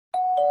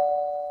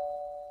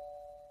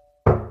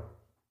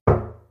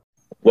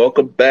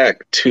Welcome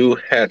back, Two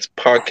Hats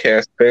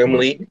Podcast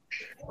family,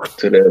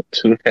 to the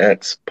Two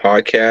Hats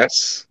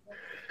Podcast.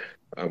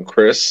 I'm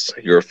Chris,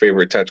 your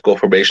favorite tactical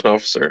formation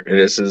officer, and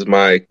this is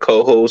my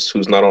co-host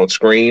who's not on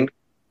screen.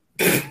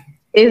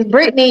 It's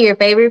Brittany, your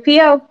favorite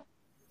PO.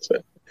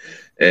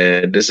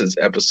 And this is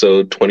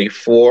episode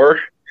 24.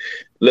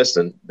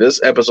 Listen,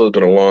 this episode's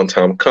been a long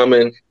time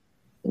coming.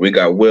 We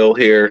got Will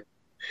here.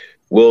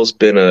 Will's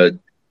been a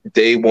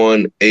day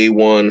one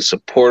A1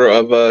 supporter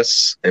of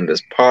us in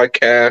this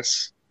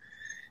podcast.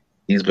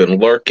 He's been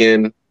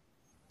lurking,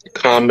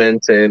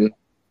 commenting,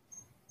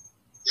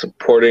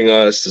 supporting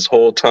us this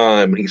whole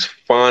time. He's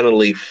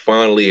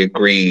finally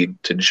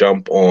agreed to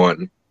jump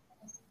on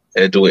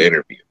and do an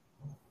interview.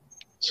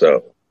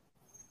 So,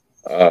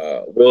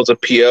 Will's a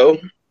PO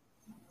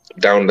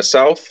down in the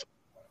South,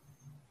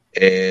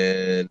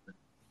 and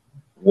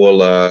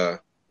we'll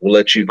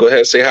let you go ahead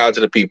and say hi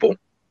to the people.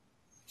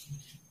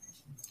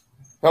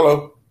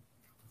 Hello.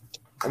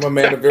 I'm a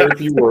man of very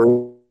few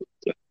words.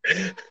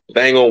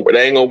 That ain't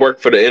gonna work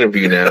for the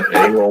interview now. It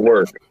ain't gonna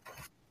work.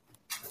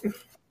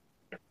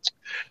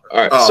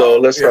 All right, so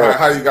let's.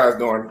 How you guys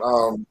doing?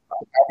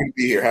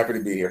 Happy to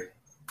be here.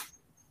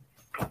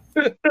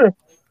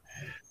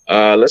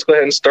 Let's go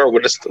ahead and start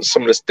with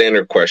some of the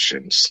standard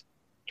questions.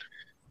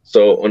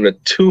 So, on the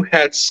two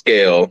hat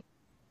scale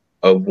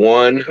of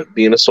 1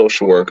 being a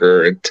social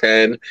worker and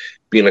 10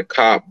 being a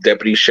cop,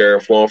 deputy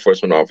sheriff, law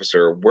enforcement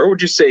officer, where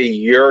would you say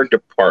your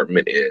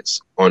department is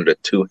on the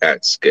two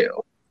hat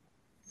scale?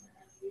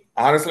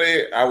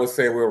 Honestly, I would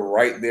say we're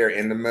right there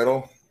in the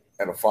middle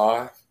at a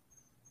 5.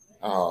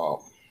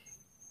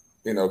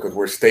 Because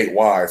we're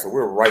statewide, so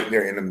we're right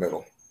there in the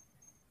middle.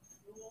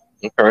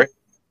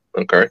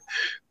 Okay.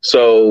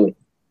 So,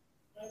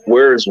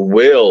 where's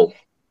Will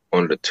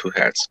on the two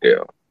hat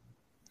scale?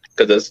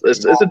 Because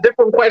it's a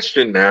different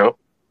question now.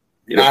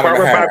 Your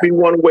department might be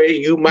one way,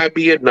 you might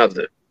be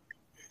another.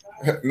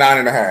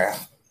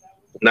 9.5.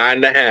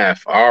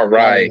 9.5. All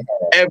right.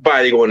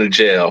 Everybody going to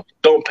jail.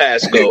 Don't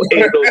pass go.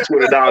 Ain't no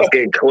 $200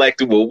 getting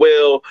collected with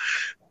Will.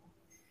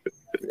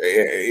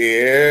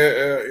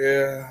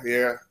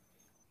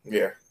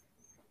 Yeah.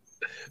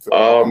 So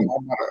I'm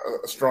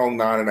a strong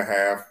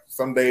 9.5.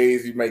 Some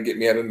days you may get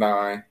me at a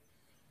 9.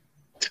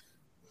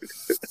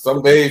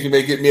 Some days you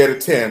may get me at a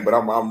 10, but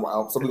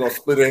so we're gonna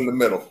split it in the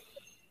middle.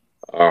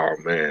 Oh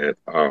man.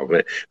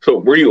 So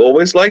were you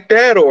always like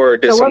that, or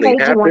did something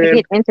happen? What made you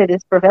want to get into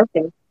this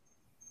profession?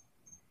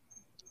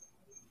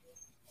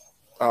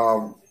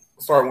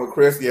 Starting with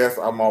Chris, yes,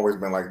 I've always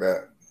been like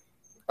that.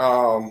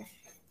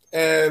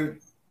 And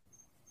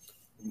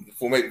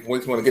when you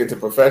want to get into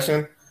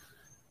profession,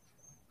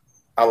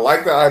 I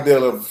like the idea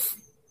of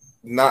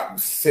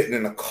not sitting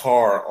in a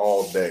car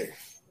all day.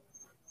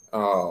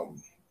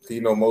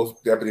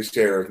 Most deputy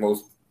sheriffs,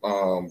 most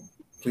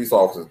police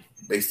officers,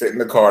 they sit in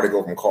the car. They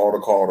go from call to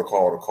call to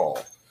call to call.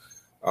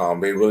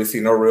 They really see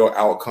no real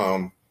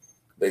outcome.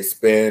 They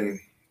spend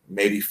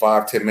maybe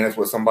 5-10 minutes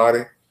with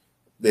somebody,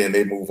 then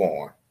they move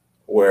on.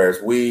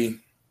 Whereas we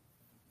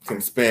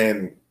can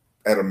spend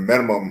at a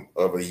minimum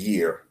of a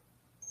year,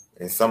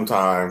 and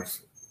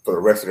sometimes for the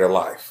rest of their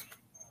life.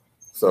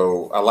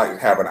 So I like to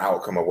have an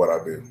outcome of what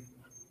I do.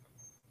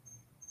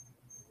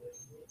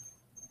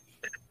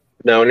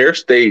 Now, in your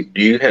state,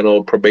 do you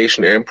handle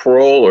probation and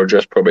parole, or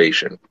just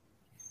probation?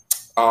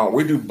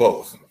 We do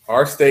both.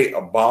 Our state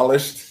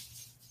abolished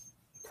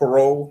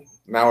parole.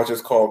 Now it's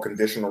just called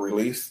conditional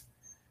release.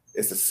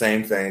 It's the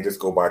same thing, just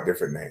go by a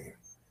different name.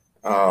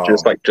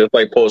 Just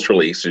like post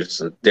release,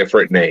 just a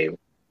different name.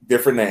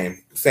 Different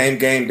name, same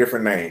game,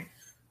 different name.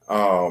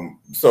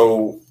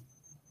 So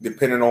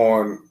depending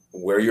on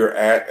where you're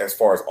at as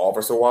far as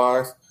officer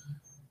wise,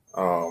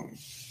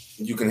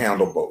 you can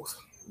handle both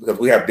because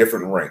we have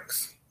different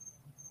ranks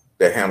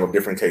that handle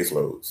different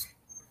caseloads.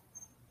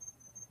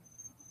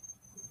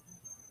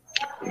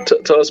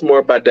 Tell us more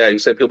about that. You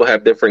said people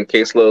have different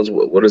caseloads.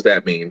 What does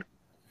that mean?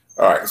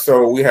 All right.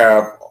 So we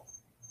have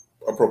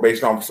a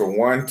probation officer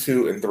 1,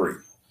 2, and 3.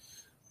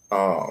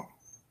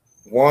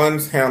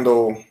 Ones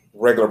handle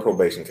regular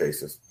probation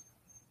cases,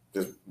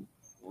 just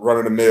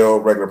run-of-the-mill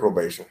regular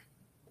probation.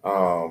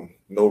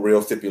 No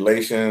real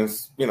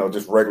stipulations,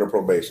 just regular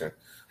probation.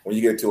 When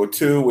you get to a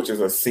 2, which is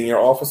a senior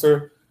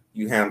officer,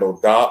 you handle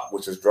DOP,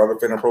 which is drug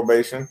offender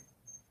probation,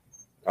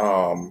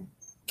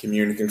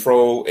 community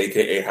control,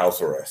 aka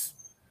house arrest.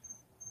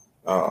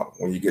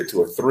 When you get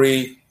to a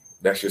 3,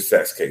 that's your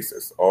sex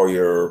cases, all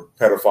your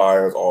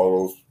pedophiles,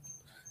 all those,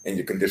 and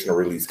your conditional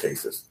release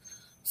cases.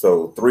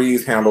 So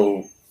 3s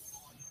handle.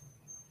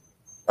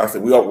 I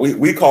said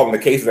we call them the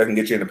cases that can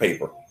get you in the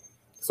paper.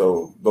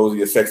 So those are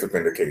your sex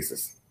offender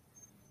cases,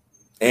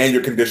 and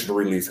your conditional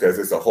release, because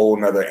it's a whole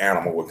nother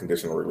animal with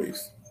conditional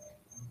release.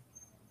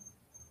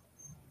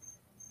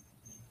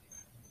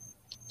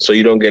 So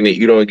you don't get any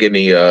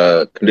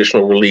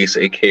conditional release,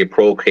 aka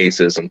pro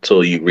cases,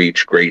 until you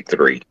reach grade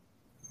 3.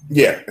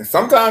 Yeah, and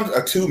sometimes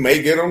a 2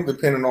 may get them,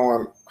 depending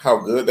on how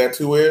good that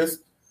 2 is.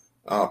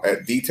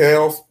 At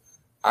details,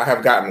 I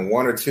have gotten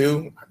 1 or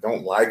 2. I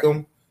don't like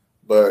them,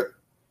 but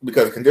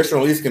because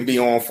conditional release can be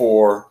on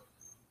for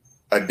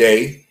a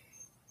day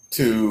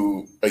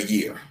to a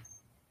year.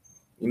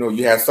 You know,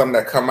 you have some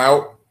that come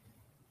out,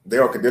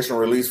 they're on conditional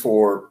release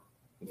for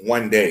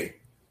 1 day.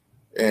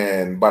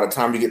 And by the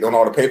time you get done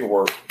all the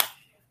paperwork,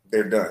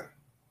 they're done.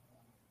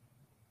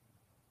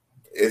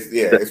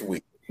 It's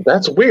weak.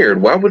 That's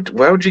weird. Why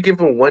would you give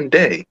them 1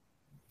 day?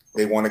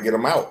 They want to get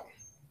them out.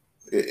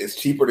 It's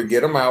cheaper to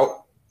get them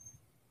out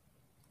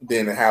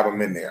than to have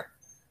them in there.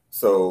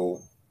 So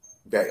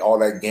that all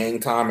that gang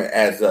time, it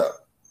adds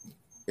up.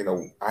 You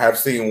know, I have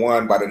seen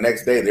one by the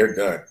next day they're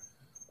done.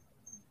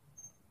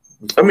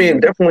 I mean,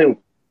 definitely,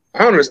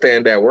 I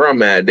understand that where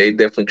I'm at, they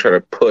definitely try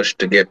to push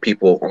to get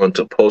people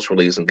onto post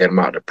release and get them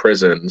out of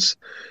prisons,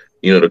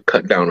 you know, to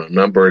cut down on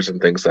numbers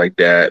and things like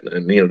that.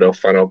 And, you know, they'll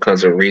find all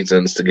kinds of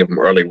reasons to give them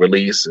early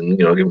release and,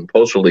 you know, give them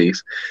post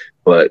release.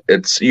 But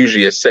it's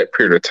usually a set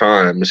period of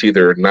time. It's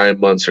either 9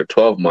 months or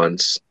 12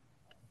 months.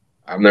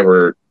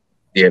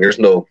 There's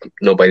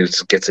nobody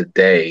just gets a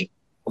day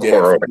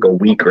or like a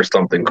week or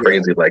something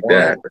crazy like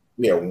that.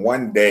 Yeah,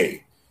 1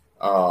 day.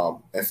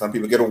 And some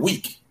people get a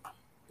week.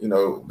 You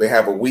know, they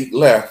have a week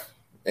left.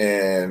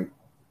 And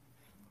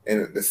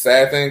the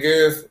sad thing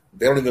is,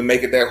 they don't even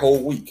make it that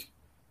whole week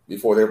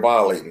before they're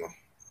violating them.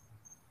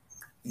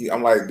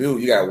 I'm like,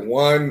 dude, you got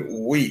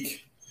 1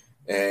 week.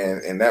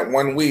 And that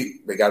 1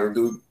 week, they got to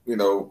do, you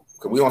know,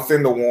 because we don't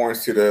send the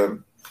warrants to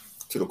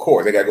the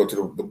court. They got to go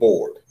to the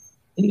board.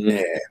 Mm-hmm.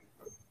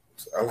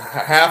 And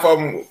half of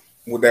them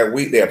with that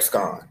week, they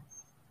abscond.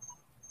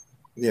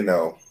 You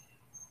know,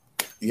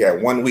 you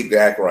had 1 week to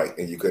act right,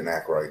 and you couldn't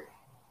act right.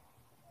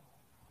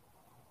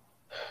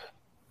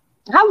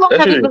 How long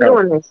have you been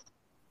doing this?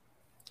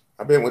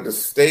 I've been with the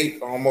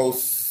state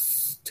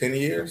almost 10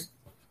 years.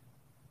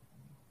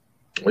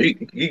 Well,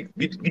 you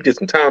did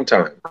some time.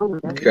 You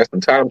got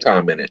some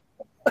time in it.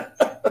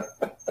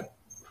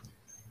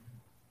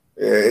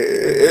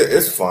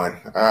 It's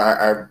fun.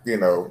 I you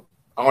know,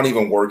 I don't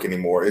even work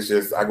anymore. It's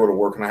just I go to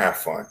work and I have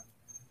fun.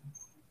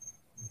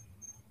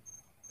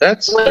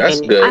 That's good.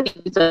 I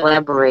need you to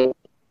elaborate.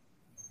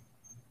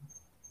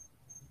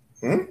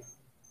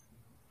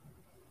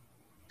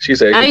 She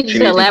said, I need you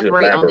to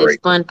elaborate on this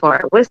fun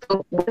part.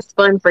 What's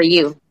fun for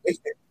you?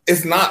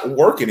 It's not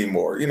work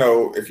anymore. You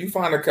know, if you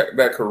find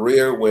that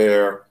career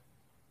where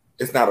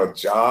it's not a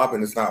job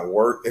and it's not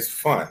work, it's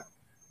fun.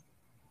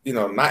 You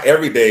know, not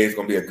every day is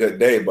going to be a good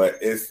day, but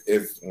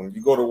it's when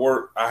you go to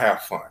work, I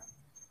have fun.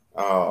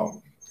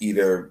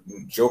 Either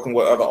joking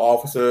with other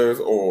officers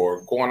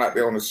or going out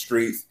there on the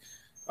streets,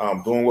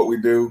 doing what we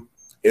do.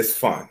 It's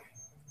fun.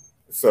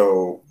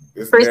 So,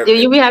 Chris, do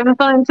you be having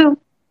fun too?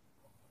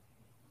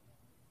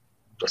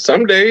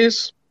 Some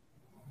days,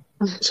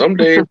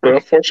 but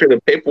unfortunately,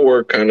 the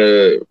paperwork kind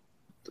of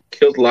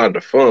kills a lot of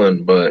the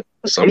fun. But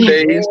some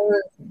days,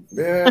 those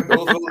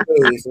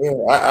days. Yeah,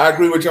 I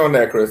agree with you on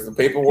that, Chris. The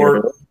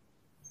paperwork.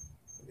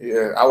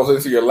 Yeah, I was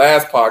listening to your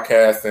last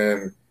podcast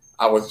and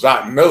I was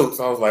jotting notes.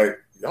 I was like,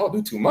 y'all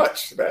do too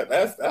much.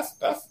 That's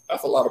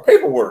a lot of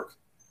paperwork.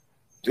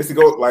 Just to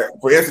go, like,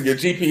 for instance, your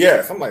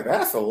GPS. I'm like,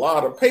 that's a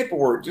lot of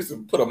paperwork just to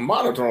put a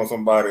monitor on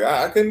somebody.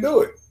 I couldn't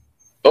do it.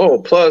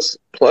 Oh, plus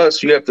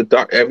you have to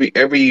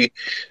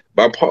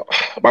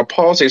by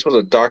policy, you're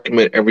supposed to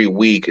document every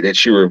week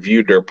that you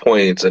reviewed their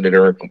points and that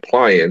they're in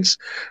compliance.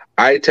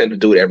 I tend to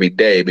do it every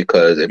day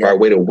because if I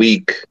wait a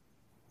week,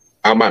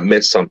 I might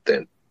miss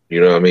something.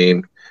 You know what I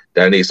mean?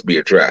 That needs to be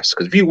addressed.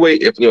 Because if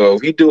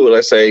you do it,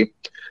 let's say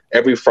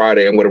every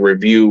Friday, I'm going to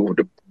review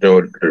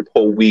the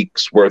whole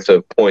week's worth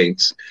of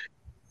points.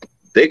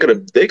 They could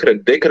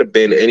have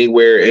been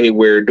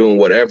anywhere doing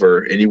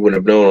whatever, and you wouldn't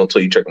have known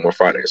until you check them on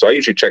Friday. So I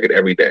usually check it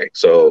every day.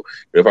 So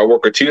if I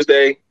work a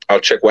Tuesday, I'll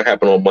check what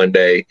happened on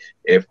Monday.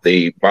 If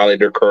they violated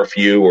their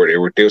curfew or they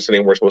were doing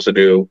something we're supposed to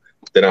do,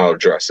 then I'll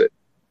address it.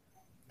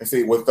 And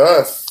see, with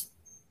us,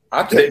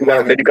 then you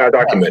got to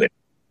document it.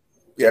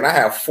 Yeah, and I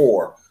have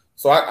 4.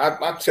 So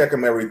I check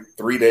them every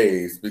 3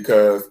 days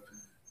because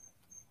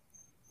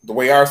the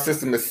way our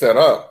system is set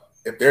up,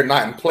 if they're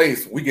not in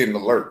place, we get an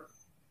alert.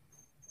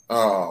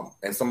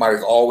 And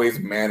somebody's always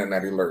manning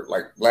that alert.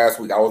 Like last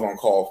week, I was on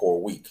call for a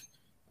week.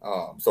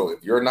 So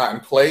if you're not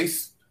in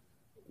place,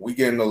 we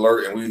get an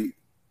alert and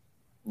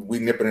we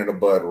nip it in the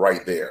bud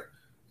right there.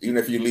 Even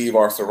if you leave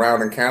our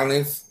surrounding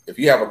counties, if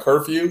you have a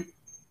curfew,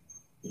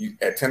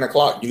 at 10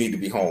 o'clock, you need to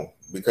be home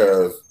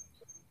because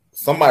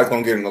somebody's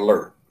going to get an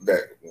alert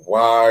that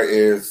why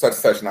is such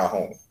and such not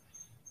home?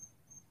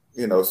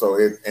 You know,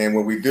 and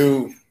when we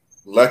do,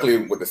 luckily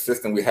with the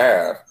system we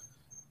have,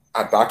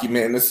 I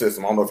document in the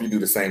system. I don't know if you do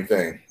the same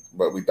thing,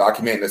 but we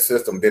document in the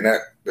system. Then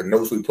the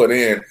notes we put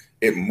in,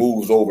 it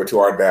moves over to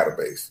our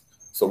database.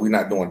 So we're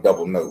not doing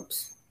double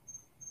notes.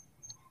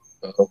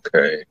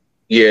 Okay.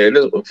 Yeah,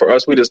 for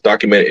us, we just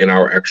document it in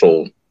our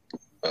actual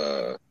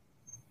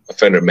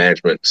offender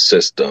management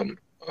system.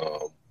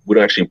 We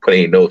don't actually put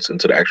any notes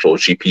into the actual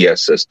GPS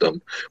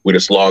system. We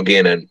just log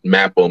in and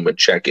map them and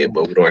check it,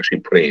 but we don't actually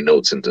put any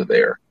notes into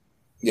there.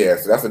 Yeah,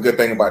 so that's a good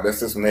thing about that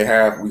system they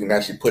have. We can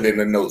actually put in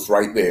the notes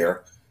right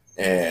there.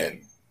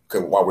 And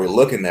cause while we're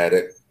looking at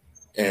it,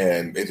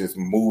 and it just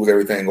moves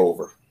everything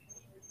over.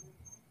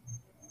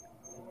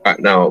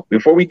 Now,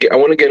 before we get, I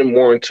want to get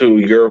more into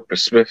your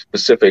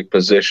specific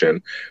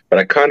position, but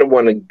I kind of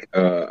want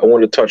to, I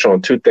want to touch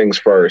on two things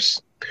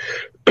first,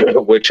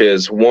 which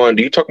is one,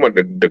 do you talk about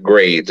the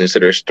grades? And so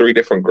there's three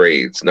different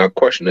grades. Now,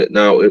 question it.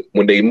 Now,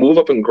 when they move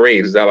up in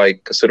grades, is that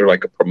like considered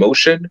like a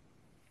promotion?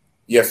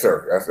 Yes,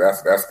 sir.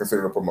 That's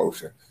considered a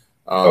promotion.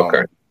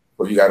 Okay.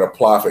 So you got to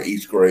apply for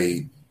each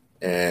grade,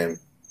 and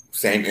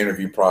same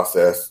interview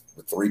process,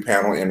 the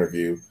 3-panel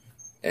interview.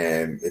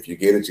 And if you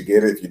get it, you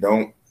get it. If you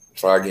don't,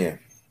 try again.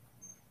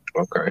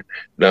 Okay.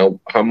 Now,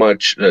 how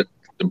much? The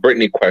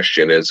Brittany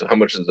question is, how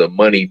much is the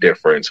money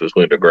difference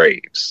between the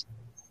grades?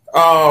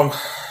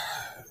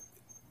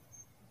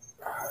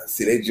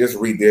 See, they just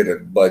redid a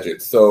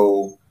budget,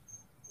 so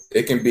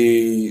it can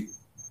be.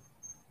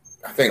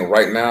 I think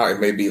right now it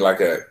may be like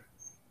a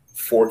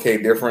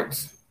 $4K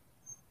difference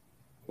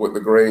with the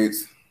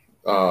grades,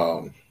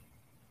 because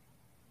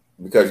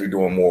you're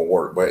doing more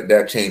work, but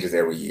that changes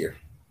every year.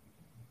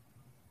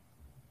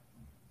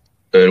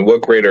 And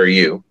what grade are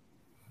you?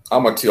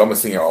 I'm a 2. I'm a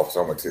senior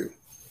officer. I'm a 2.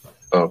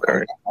 Okay.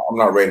 I'm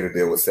not ready to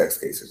deal with sex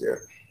cases yet.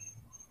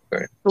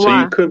 Okay. So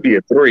you could be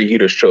a 3. You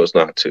just chose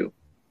not to.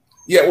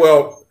 Yeah.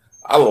 Well,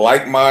 I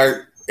like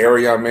my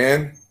area I'm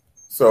in.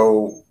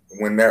 So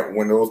when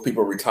those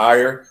people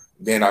retire,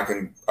 then I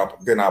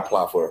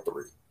apply for a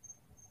 3.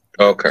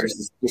 Okay.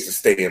 Just to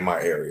stay in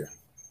my area.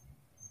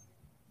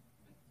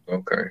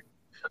 Okay.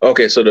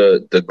 Okay. So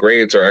the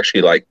grades are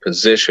actually like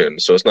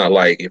positions. So it's not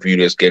like if you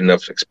just get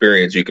enough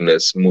experience, you can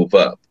just move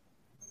up.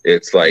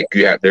 It's like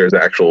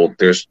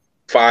there's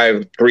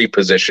 3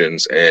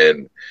 positions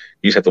and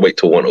you just have to wait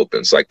till one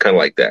opens, like kind of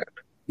like that.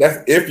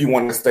 That's if you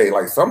want to stay.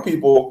 Like some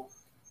people,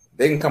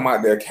 they can come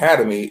out the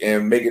academy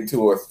and make it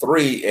to a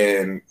 3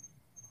 in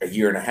a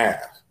year and a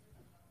half,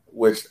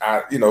 which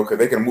because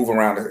they can move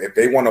around. If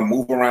they want to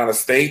move around the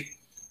state,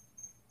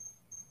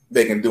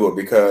 they can do it,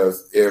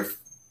 because if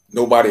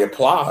nobody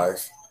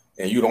applies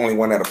and you're the only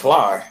one that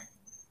apply,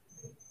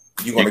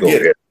 you're going to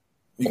get it.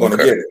 You're going to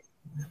get it.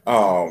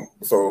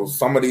 So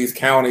some of these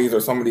counties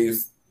or some of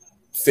these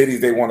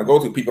cities they want to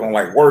go to, people don't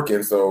like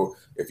working. So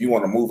if you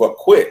want to move up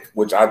quick,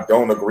 which I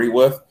don't agree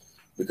with,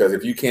 because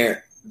if you can't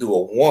do a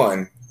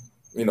 1,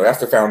 that's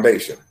the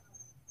foundation.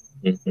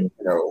 Mm-hmm.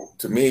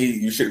 To me,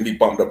 you shouldn't be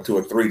bumped up to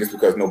a 3 just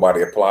because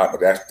nobody applied.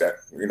 But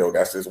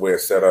that's just where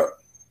it's set up.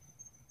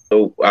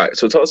 So,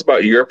 so tell us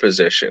about your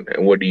position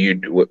and what do you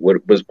do?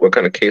 What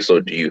kind of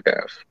caseload do you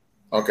have?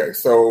 Okay,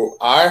 so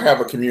I have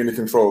a community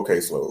control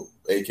caseload,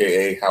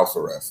 aka house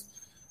arrest.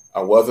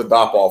 I was a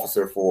DOP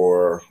officer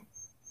for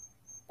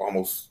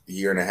almost a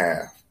year and a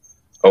half.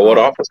 Oh, what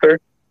officer?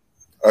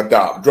 A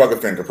DOP, drug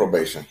offender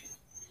probation.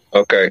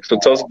 Okay, so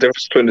tell us the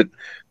difference between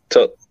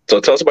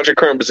tell us about your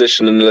current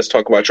position, and then let's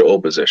talk about your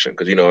old position,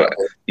 because you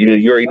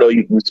already know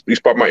you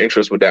sparked my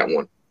interest with that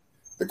one.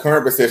 The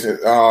current position,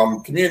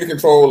 community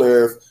control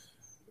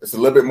it's a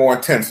little bit more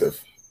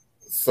intensive.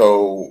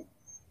 So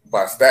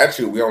by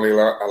statute, we only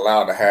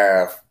allowed to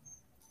have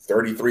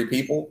 33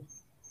 people,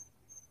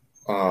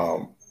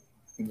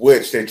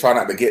 which they try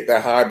not to get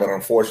that high, but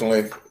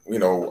unfortunately,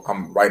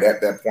 I'm right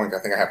at that point. I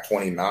think I have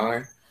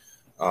 29,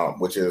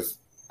 which is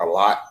a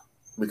lot,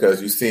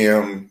 because you see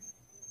them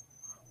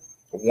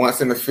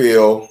once in the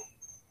field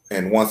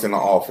and once in the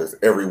office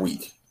every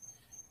week.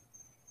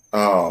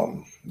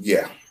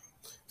 Yeah.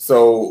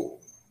 So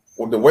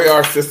the way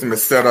our system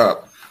is set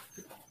up,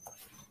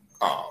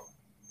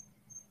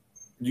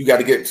 you got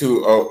to get to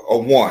a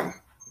 1. You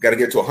got to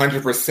get to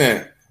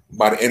 100%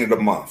 by the end of the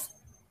month.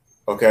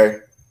 Okay?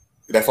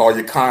 That's all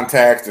your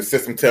contacts. The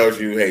system tells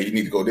you, hey, you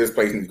need to go this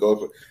place, you need to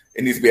go.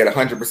 It needs to be at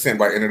 100%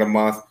 by the end of the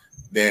month.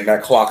 Then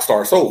that clock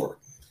starts over.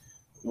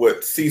 With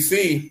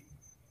CC,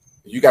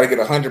 you got to get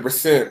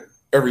 100%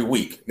 every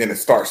week. Then it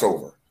starts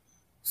over.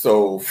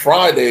 So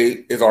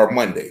Friday is our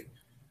Monday.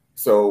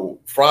 So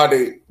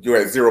Friday, you're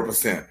at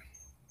 0%.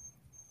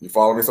 You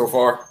follow me so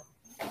far?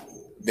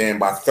 Then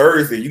by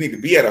Thursday, you need to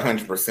be at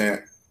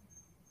 100%.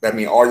 That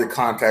means all your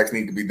contacts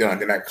need to be done.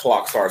 Then that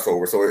clock starts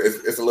over. So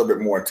it's a little bit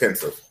more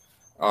intensive.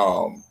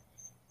 So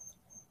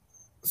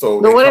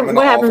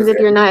what happens if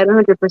you're not at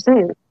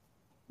 100%?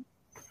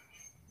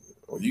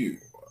 Well, you're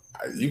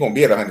going to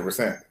be at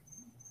 100%.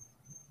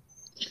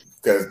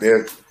 Because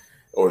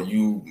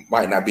you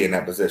might not be in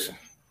that position.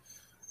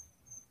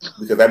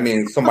 Because that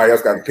means somebody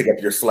else got to pick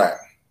up your slack.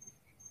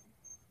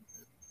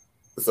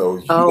 So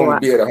you're going to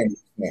be at 100%.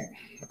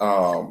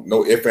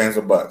 No ifs, ands,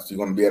 or buts. You're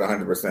going to be at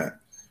 100%.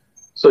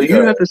 So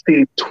you have to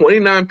see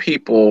 29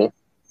 people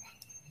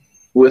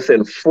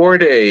within 4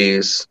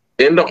 days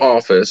in the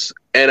office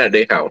and at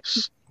their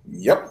house.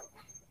 Yep.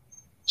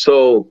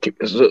 So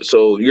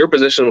your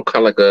position is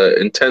kind of like a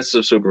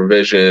intensive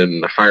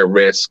supervision, high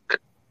risk.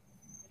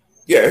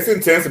 Yeah, it's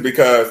intensive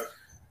because,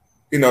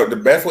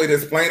 the best way to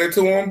explain it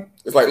to them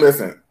is like,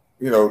 listen,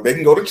 they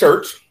can go to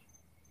church.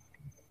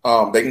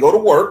 They can go to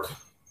work.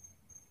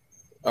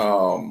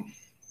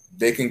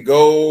 They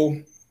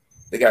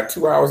got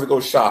 2 hours to go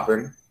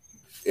shopping.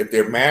 If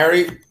they're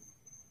married,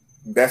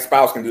 that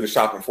spouse can do the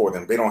shopping for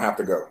them. They don't have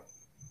to go.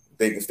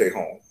 They can stay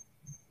home.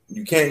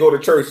 You can't go to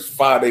church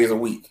 5 days a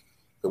week.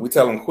 So we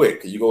tell them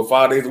quick. Can you go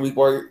 5 days a week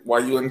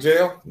while you're in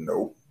jail?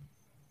 No.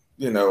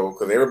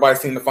 Because everybody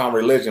seems to find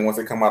religion once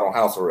they come out on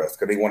house arrest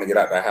because they want to get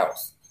out the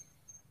house.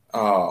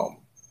 Go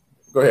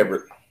ahead,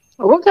 Britt.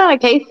 What kind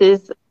of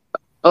cases,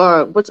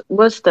 or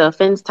what's the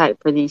offense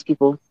type for these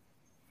people?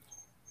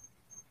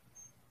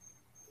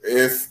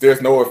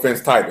 There's no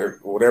offense type.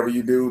 Whatever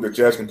you do, the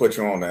judge can put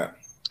you on that.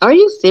 Are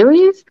you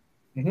serious?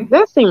 Mm-hmm.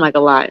 That seemed like a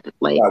lot.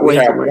 Like we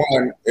have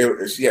one.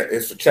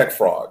 It's a check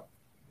fraud.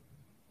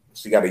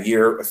 She got a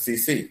year of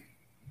CC.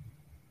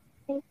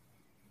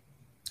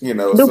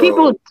 Do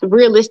people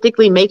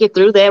realistically make it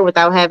through that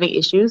without having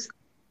issues?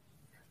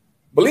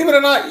 Believe it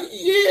or not,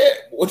 yeah.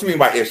 What you mean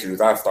by issues?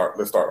 Let's start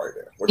right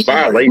there.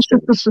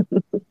 Violations.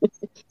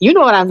 You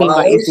know what I mean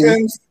by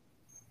issues.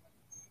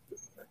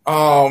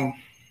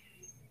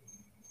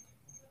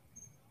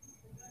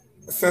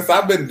 Since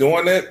I've been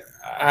doing it,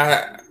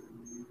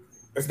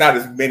 it's not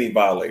as many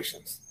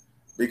violations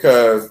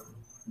because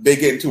they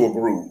get into a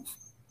groove.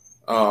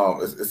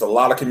 It's a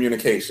lot of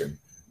communication.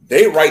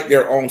 They write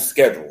their own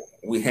schedule.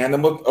 We hand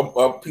them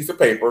a piece of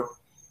paper,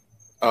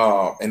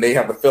 and they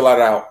have to fill it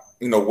out,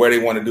 where they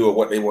want to do it,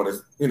 what they want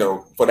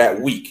to, for that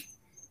week.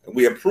 And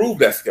we approve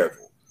that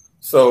schedule.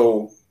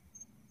 So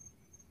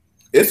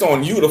it's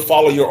on you to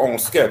follow your own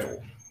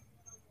schedule.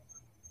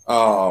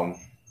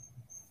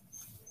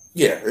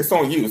 Yeah, it's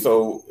on you.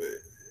 So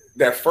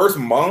that first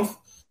month,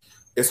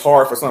 it's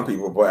hard for some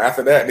people, but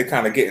after that, they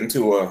kind of get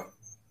into a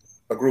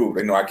groove.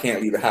 They know I can't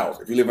leave the house.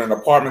 If you live in an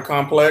apartment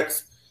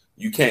complex,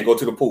 you can't go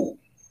to the pool.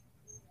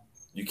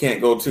 You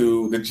can't go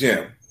to the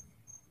gym.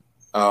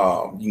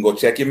 You can go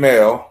check your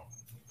mail,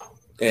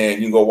 and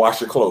you can go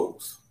wash your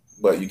clothes,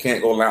 but you can't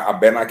go now. I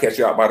better not catch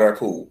you out by their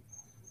pool.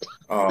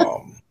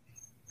 Have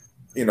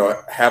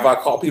I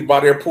caught people by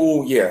their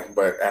pool? Yeah,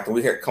 but after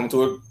we had come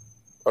to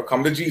a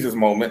come to Jesus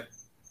moment,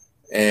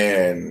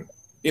 and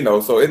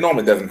so it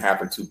normally doesn't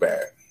happen too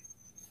bad.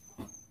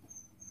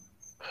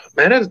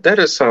 Man,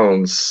 that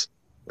sounds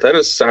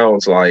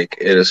like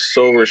it is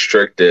so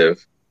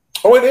restrictive.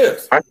 Oh, it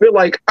is. I feel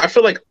like I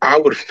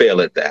would fail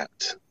at that.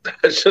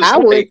 I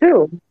would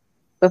too.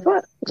 The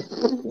fuck?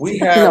 We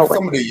have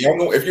some of the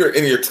younger. If you're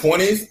in your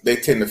 20s, they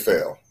tend to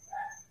fail.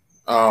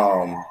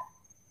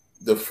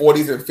 The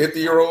 40s and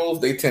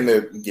 50-year-olds, they tend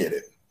to get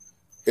it.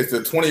 It's the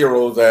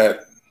 20-year-olds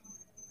that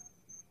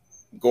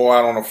go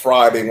out on a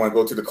Friday, want to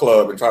go to the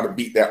club and try to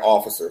beat that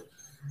officer.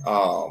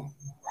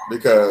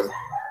 Because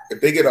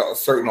if they get a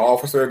certain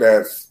officer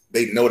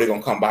they know they're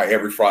gonna come by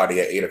every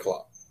Friday at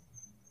 8:00.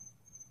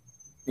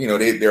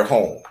 They're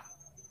home,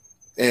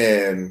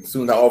 and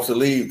soon the officer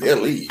leaves, they'll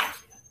leave.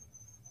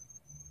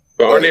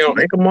 But are they on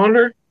ankle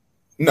monitor?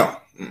 No.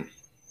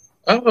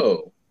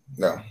 Oh,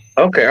 no.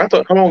 Okay,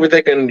 I'm over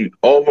thinking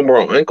all of them were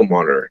on ankle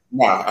monitor.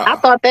 Nah, I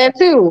thought that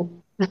too.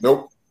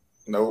 Nope.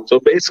 So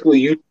basically,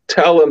 you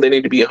tell them they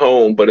need to be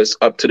home, but it's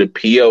up to the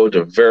PO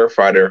to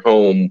verify they're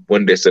home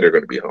when they say they're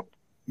going to be home.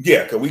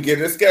 Yeah, because we get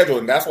in the schedule,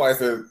 and that's why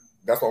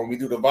that's why when we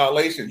do the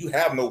violation, you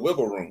have no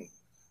wiggle room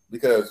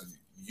because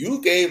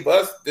you gave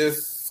us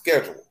this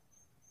schedule.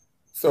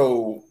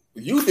 So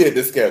you did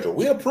the schedule.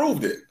 We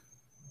approved it.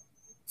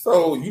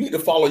 So you need to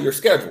follow your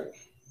schedule.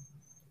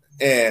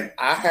 And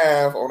I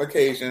have, on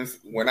occasions,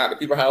 went out to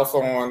people's house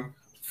on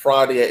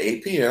Friday at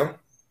 8 p.m.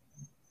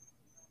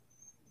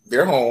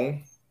 They're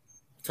home,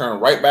 turn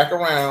right back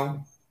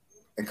around,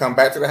 and come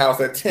back to the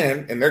house at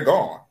 10, and they're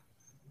gone.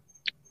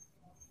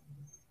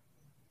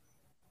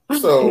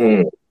 So,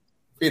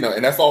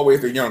 and that's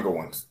always the younger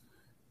ones.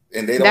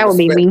 And they don't. That would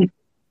be me.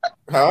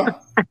 Huh?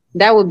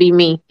 That would be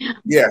me.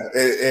 Yeah,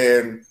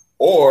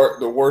 or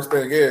the worst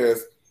thing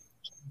is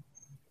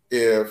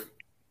if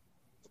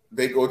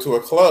they go to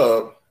a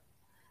club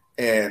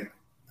and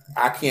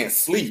I can't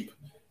sleep,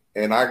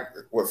 and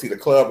the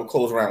club will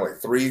close around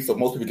like 3, so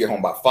most people get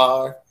home by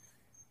 5,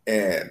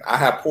 and I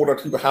have pulled up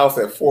to people's house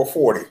at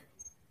 4:40,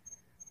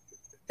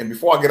 and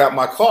before I get out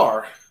my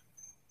car,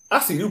 I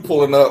see you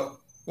pulling up.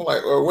 I'm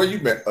like, where you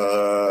been?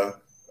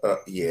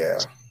 Yeah.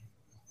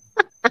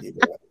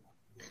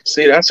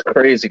 See, that's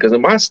crazy because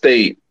in my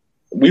state,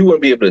 we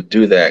wouldn't be able to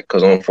do that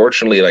because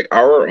unfortunately, like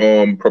our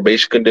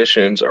probation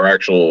conditions are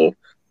the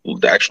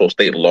actual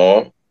state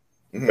law,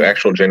 the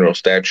actual general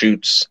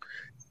statutes,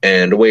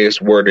 and the way it's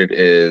worded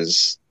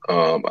is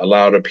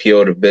allow the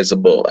PO to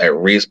visible at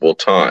reasonable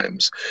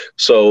times.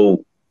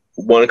 So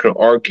one can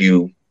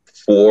argue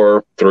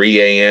 4,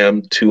 3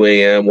 a.m., 2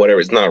 a.m., whatever.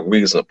 It's not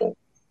reasonable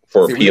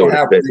for a PO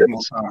to visit.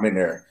 Time in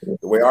there.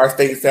 The way our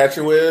state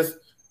statute is,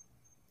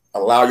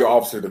 allow your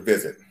officer to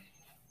visit.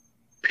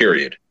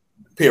 Period.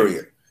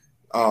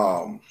 For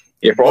all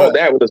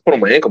that, we'll just put on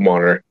my ankle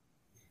monitor.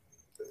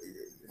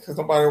 Because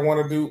somebody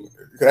want to do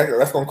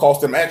that's going to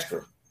cost them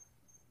extra.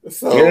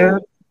 So, yeah.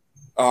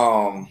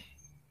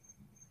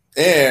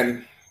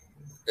 And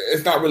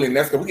it's not really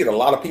necessary. We get a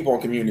lot of people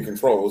on community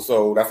control,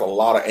 so that's a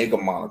lot of ankle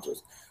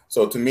monitors.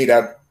 So to me,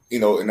 that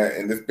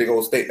in this big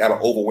old state, that'll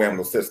overwhelm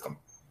the system.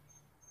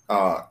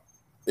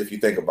 If you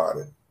think about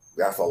it,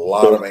 that's a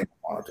lot of ankle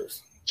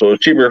monitors. So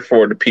it's cheaper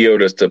for the PO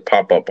just to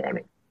pop up on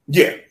them.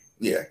 Yeah.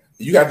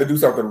 you have to do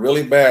something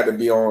really bad to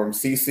be on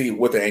CC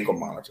with the ankle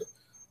monitor.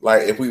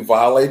 Like if we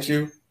violate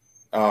you,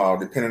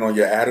 depending on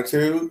your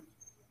attitude,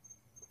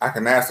 I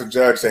can ask the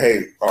judge, say,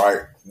 hey, all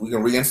right, we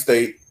can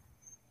reinstate,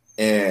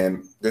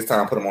 and this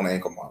time put them on the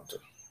ankle monitor.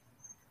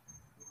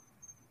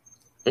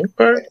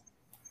 Okay.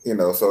 You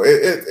know, so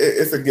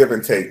it's a give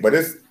and take, but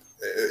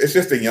it's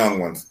just the young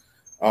ones.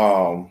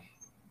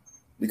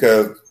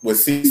 Because with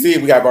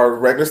CC, we have our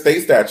regular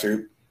state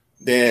statute,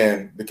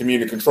 then the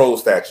community control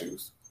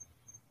statutes.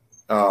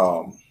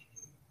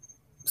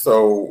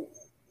 So,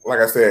 like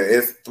I said,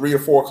 it's 3 or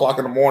 4 o'clock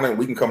in the morning.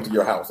 We can come to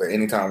your house at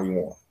any time we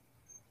want.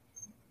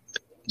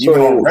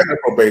 Even on regular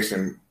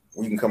probation,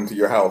 we can come to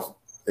your house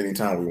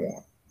anytime we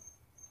want.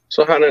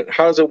 So how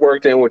does it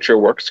work then with your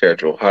work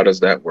schedule? How does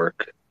that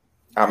work?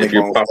 If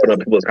you're popping up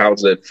people's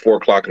houses at 4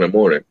 o'clock in the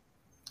morning,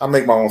 I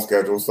make my own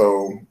schedule,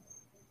 so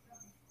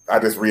I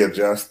just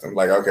readjust. I'm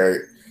like, okay,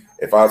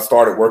 if I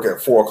started work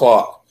at 4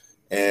 o'clock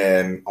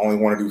and only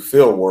want to do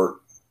field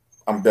work,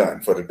 I'm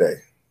done for the day.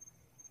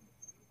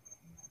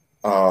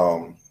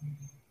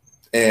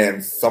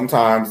 And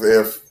sometimes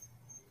if,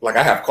 like,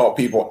 I have called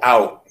people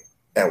out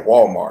at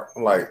Walmart,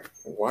 I'm like,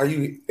 why are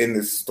you in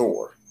this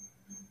store?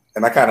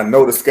 And I kind of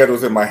know the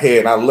schedules in my head,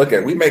 and I look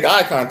at, we make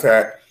eye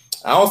contact.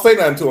 I don't say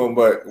nothing to them,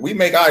 but we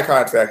make eye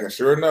contact, and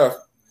sure enough,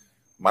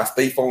 my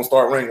state phone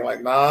start ringing.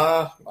 Like,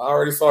 nah, I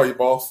already saw you,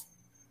 boss.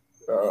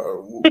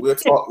 We'll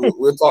talk.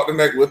 We'll talk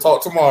We'll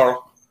talk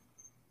tomorrow.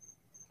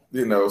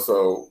 You know,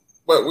 so,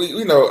 but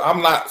we know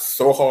I'm not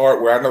so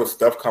hard where I know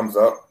stuff comes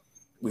up.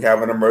 We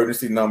have an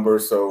emergency number,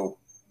 so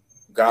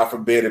God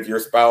forbid if your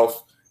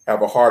spouse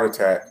have a heart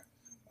attack,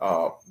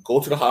 go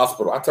to the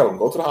hospital. I tell them,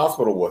 go to the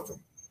hospital with them.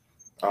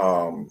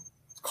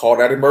 Call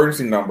that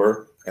emergency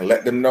number and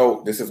let them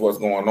know this is what's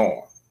going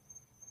on.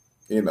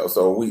 You know,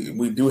 so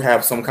we do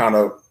have some kind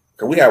of,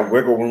 we have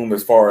wiggle room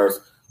as far as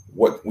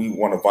what we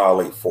want to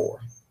violate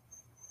for.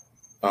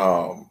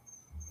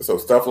 So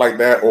stuff like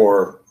that,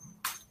 or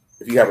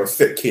if you have a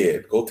sick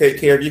kid, go take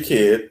care of your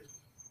kid.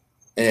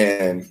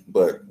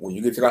 But when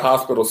you get to the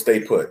hospital,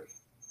 stay put.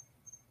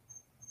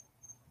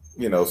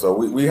 You know, so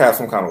we have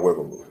some kind of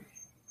wiggle room.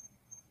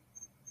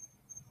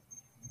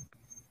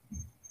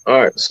 All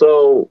right,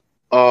 so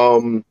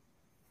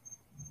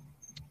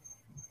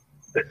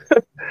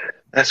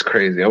that's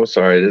crazy. I'm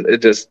sorry.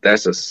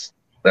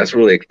 That's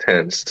really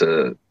intense.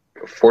 To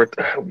 4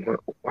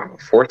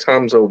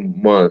 times a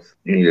month,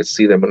 you need to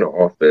see them in the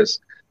office,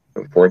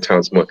 and 4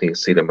 times a month you can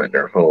see them at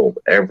their home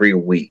every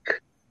week.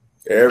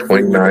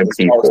 29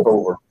 people.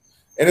 Over.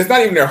 And it's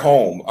not even their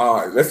home.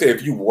 Let's say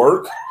if you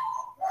work,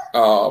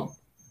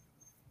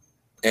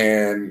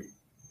 and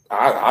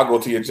I'll go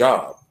to your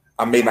job.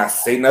 I may not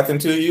say nothing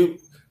to you.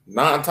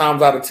 9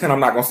 times out of 10, I'm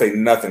not going to say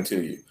nothing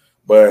to you.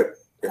 But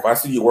if I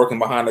see you working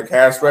behind the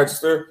cash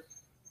register,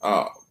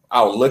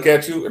 I'll look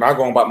at you and I'll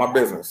go about my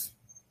business.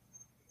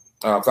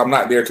 So I'm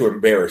not there to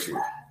embarrass you.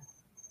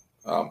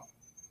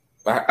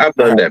 I've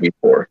done that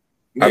before.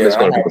 I've just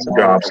gone to people's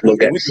jobs,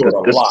 look at,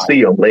 just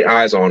see them, lay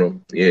eyes on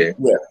them. Yeah.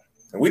 Yeah.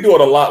 And we do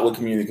it a lot with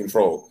community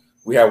control.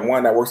 We have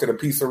one that works at a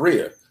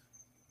pizzeria.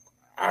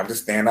 I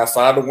just stand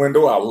outside the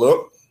window. I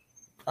look.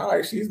 All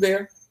right, she's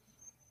there.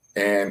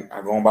 And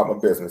I go about my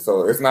business.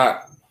 So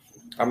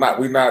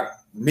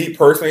me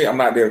personally, I'm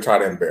not there to try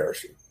to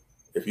embarrass you.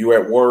 If you're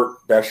at work,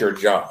 that's your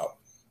job.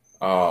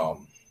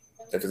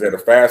 If it's at a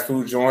fast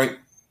food joint,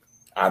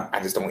 I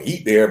just don't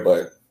eat there,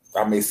 but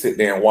I may sit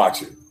there and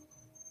watch it.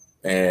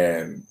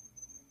 And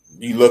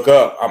you look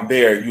up, I'm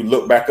there. You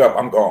look back up,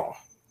 I'm gone.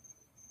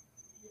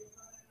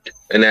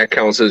 And that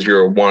counts as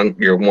your one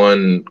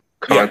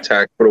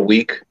contact for the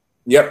week?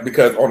 Yep,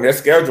 because on their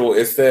schedule,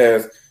 it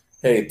says,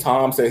 hey,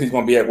 Tom said he's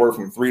going to be at work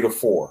from 3 to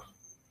 4.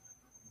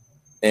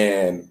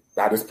 And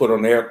I just put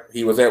on there,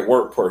 he was at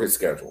work per his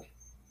schedule.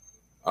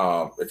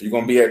 If you're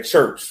going to be at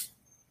church,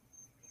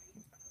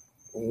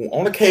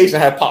 on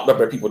occasion I have popped up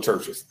at people's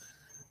churches.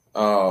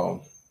 I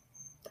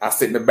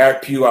sit in the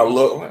back pew, I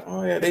look, I'm like,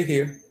 oh yeah, they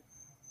here.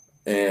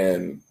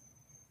 And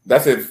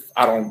that's if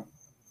I'm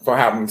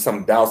having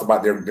some doubts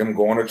about them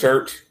going to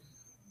church.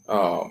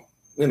 So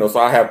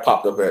I have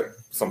popped up at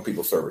some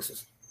people's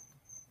services.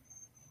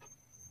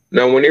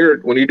 Now, when you're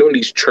doing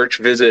these church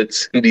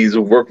visits, these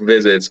work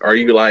visits, are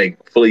you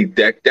like fully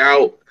decked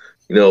out?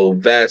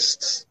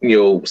 Vests,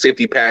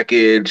 safety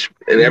package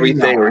and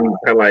everything, or you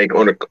kind of like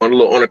on a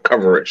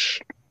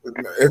coverish?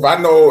 If I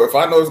know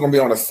it's gonna be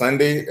on a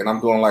Sunday and I'm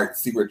doing like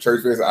secret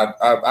church visits,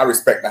 I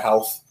respect the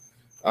house.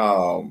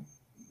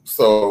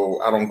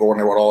 So I don't go in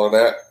there with all of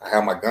that. I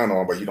have my gun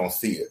on, but you don't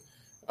see it.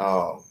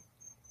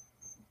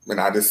 And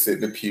I just sit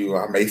in the pew.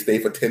 I may stay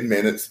for 10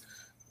 minutes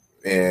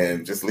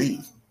and just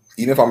leave.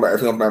 Even if I'm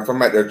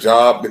at their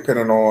job,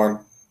 depending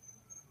on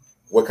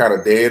what kind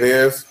of day it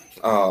is.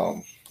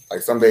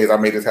 Like some days I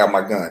may just have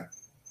my gun.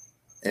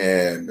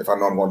 And if I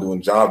know I'm going to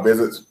do job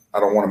visits, I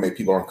don't want to make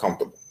people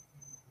uncomfortable.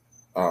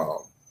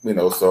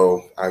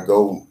 So I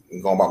go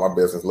about my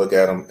business, look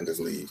at them, and just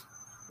leave.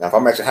 Now, if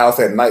I'm at your house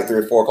at night, 3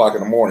 or 4 o'clock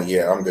in the morning,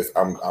 yeah, I'm dressed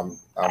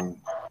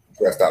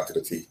out to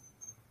the T.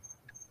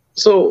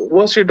 So,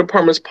 what's your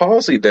department's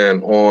policy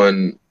then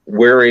on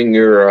wearing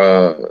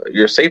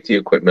your safety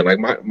equipment?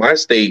 Like my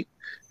state,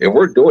 if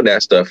we're doing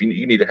that stuff,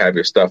 you need to have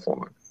your stuff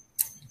on.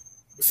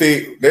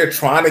 See, they're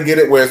trying to get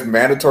it where it's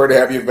mandatory to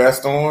have your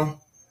vest on,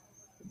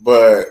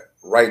 but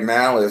right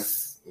now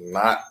it's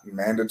not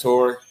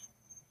mandatory.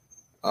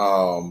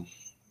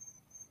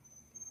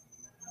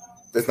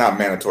 It's not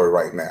mandatory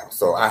right now.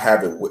 So I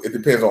have it. It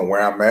depends on where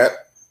I'm at,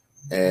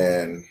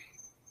 and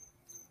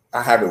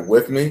I have it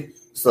with me.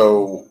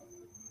 So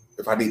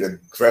if I need to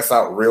dress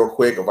out real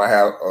quick, if I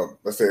have,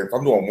 let's say, if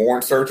I'm doing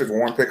warrant searches,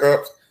 warrant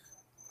pickups,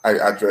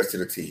 I dress to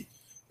the T.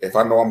 If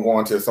I know I'm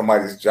going to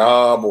somebody's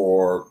job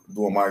or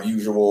doing my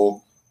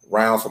usual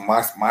rounds for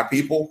my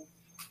people,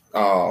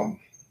 I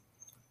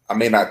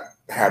may not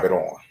have it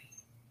on.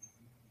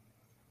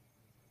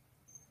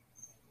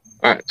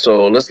 All right,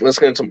 so let's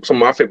get into some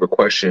of my favorite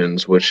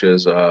questions, which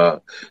is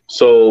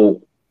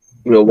so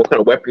what kind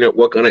of weapon,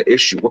 what kind of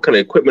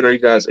equipment are you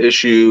guys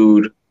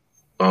issued?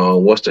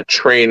 What's the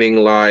training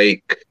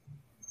like?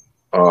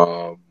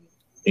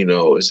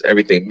 Is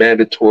everything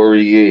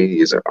mandatory?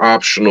 Is it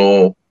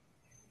optional?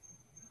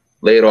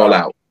 Lay it all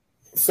out.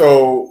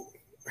 So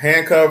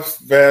handcuffs,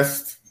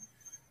 vest,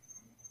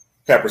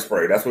 pepper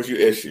spray. That's what you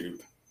issued.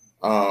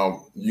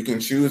 You can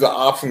choose an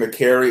option to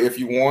carry if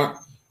you want.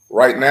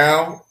 Right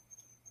now,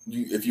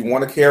 if you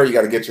want to carry, you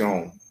got to get your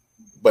own.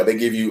 But they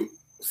give you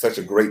such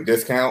a great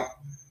discount.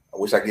 I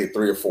wish I could get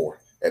 3 or 4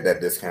 at that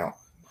discount.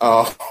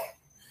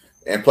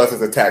 And plus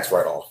it's a tax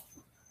write-off.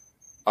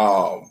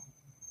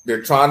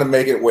 They're trying to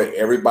make it where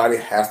everybody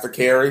has to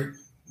carry,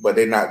 but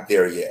they're not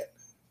there yet.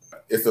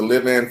 It's a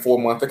live-in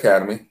 4-month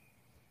academy.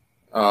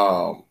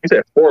 You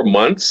said 4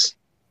 months?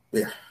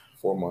 Yeah,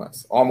 4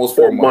 months. Almost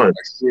 4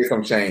 months. Like,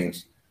 some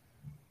change.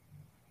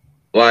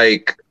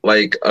 Like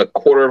a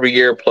quarter of a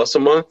year plus a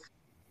month?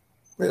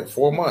 Yeah,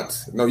 4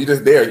 months. No, you're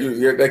just there.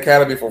 You're at the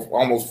academy for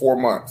almost 4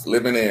 months,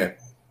 living in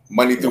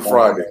Monday through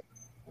Friday.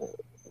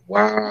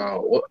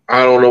 Wow.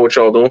 I don't know what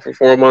y'all doing for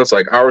 4 months.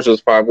 Like ours was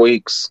 5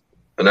 weeks,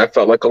 and that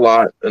felt like a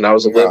lot. And I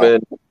was a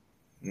live-in.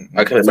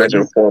 I can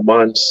imagine 4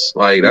 months.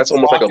 Like that's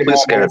almost like a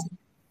police academy.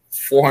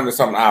 400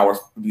 something hours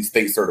to be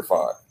state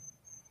certified.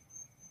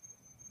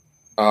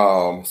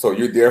 So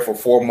you're there for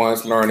 4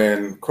 months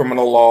learning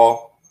criminal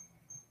law.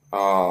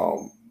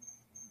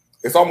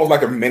 It's almost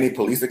like a mini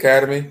police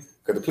academy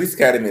because the police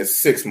academy is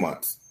 6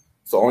 months.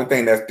 So the only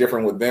thing that's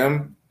different with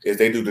them is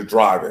they do the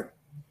driving.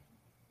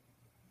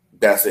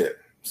 That's it.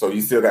 So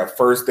you still got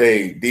first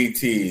aid,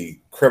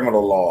 DT,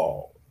 criminal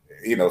law,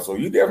 so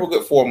you're there for a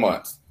good 4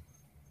 months.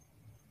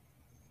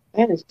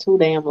 That is too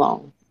damn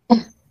long.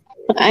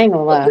 I ain't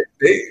gonna lie.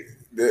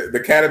 The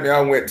academy I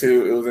went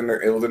to, it was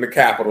in the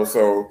capital.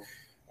 So,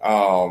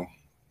 and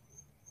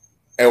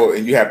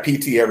you have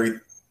PT every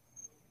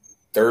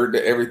 3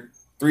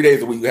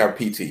 days a week. You have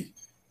PT,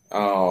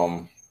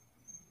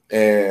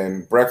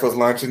 and breakfast,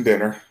 lunch, and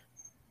dinner.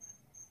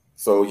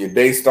 So your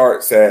day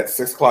starts at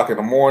 6 o'clock in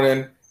the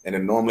morning, and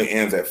it normally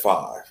ends at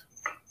 5.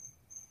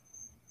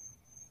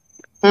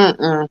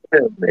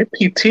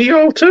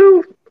 PTO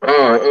too.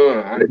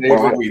 I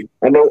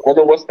know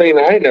what state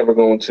I ain't never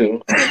going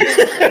to.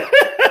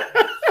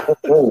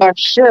 For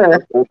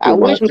sure. I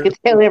wish we could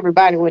tell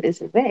everybody what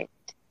this is at.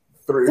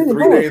 3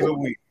 days a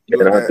week. I'm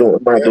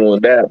not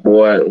doing that,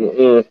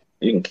 boy.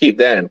 You can keep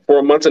that.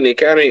 4 months in the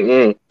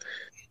academy,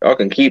 y'all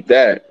can keep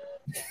that.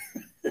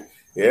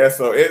 Yeah,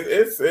 so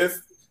it's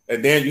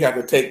and then you have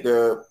to take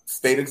the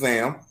state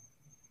exam.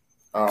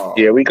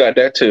 Yeah, we got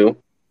that too.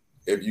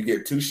 If you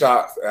get 2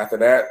 shots after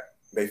that,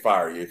 they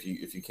fire you if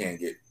you can't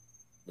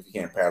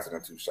pass it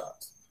in 2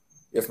 shots.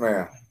 Yes,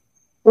 ma'am.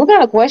 What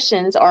kind of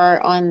questions are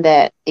on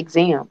that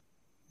exam?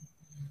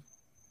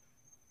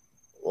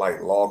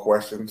 Like law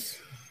questions.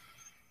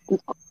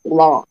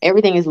 Law.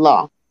 Everything is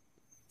law.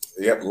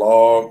 Yep,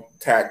 law,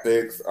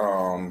 tactics.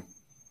 Let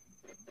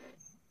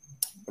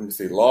me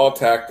see. Law,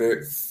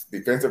 tactics,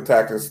 defensive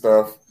tactics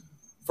stuff,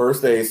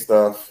 first aid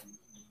stuff.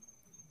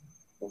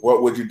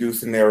 What would you do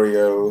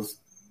scenarios?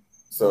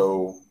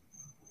 So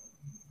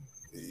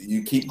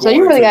you keep going. So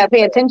you really got to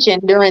pay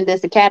attention during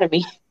this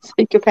academy so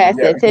you can pass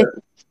that test.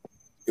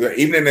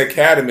 Even in the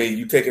academy,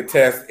 you take a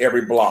test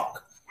every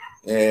block.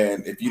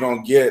 And if you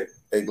don't get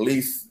at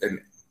least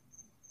an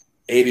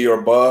 80 or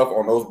above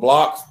on those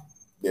blocks,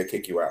 they'll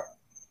kick you out.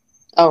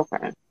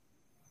 Okay.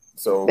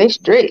 So they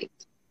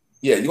strict.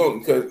 Yeah,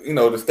 because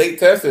the state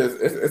test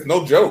it's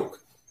no joke.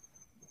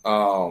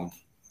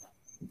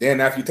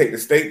 Then after you take the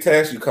state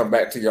test, you come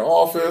back to your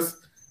office.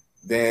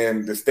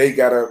 Then the state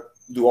got to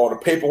do all the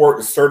paperwork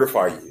to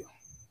certify you.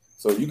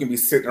 So you can be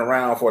sitting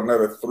around for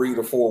another 3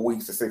 to 4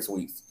 weeks to 6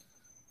 weeks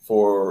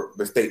for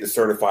the state to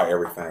certify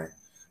everything.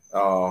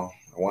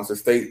 Once the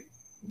state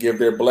give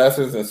their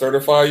blessings and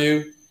certify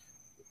you,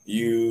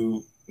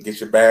 you get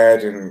your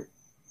badge and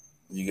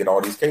you get all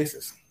these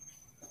cases.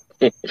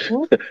 Well,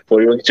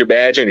 you don't get your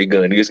badge or your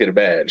gun. You just get a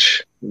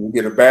badge. You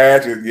get a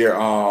badge,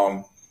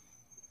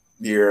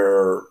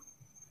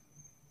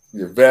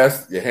 your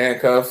vest, your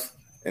handcuffs,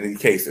 and your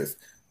cases.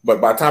 But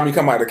by the time you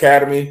come out of the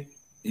academy,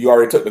 you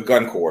already took the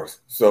gun course.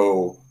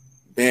 So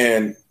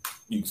then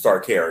you can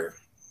start carrying.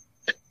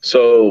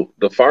 So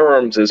the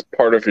firearms is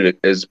part of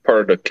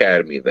the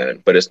academy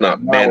then, but it's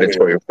not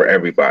mandatory for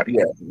everybody.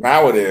 Yeah,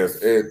 now it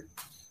is.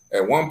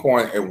 At one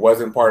point it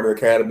wasn't part of the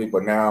academy,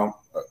 but now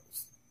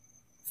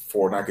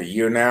for like a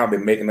year now they're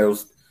making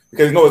those,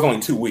 because it's only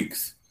 2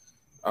 weeks.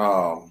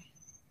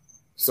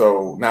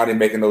 So now they're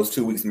making those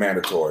 2 weeks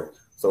mandatory.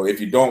 So if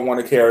you don't want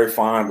to carry,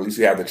 fine, at least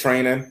you have the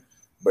training.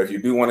 But if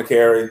you do want to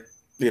carry,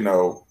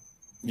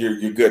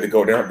 you're good to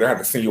go. They don't have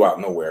to send you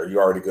out nowhere.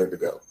 You're already good to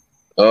go.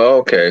 Oh,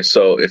 okay.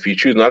 So if you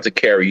choose not to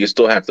carry, you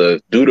still have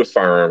to do the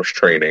firearms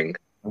training,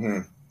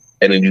 and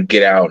then you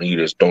get out and you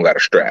just don't got a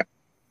strap.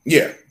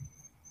 Yeah.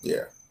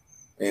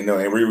 And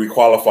we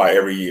requalify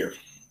every year.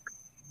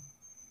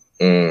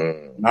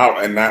 Now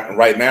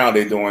right now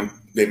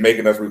they're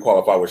making us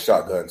requalify with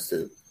shotguns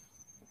too.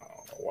 I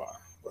don't know why.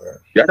 But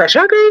y'all got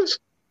shotguns?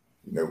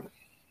 No.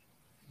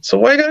 So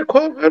why you got to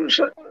qualify with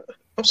shotguns?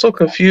 I'm so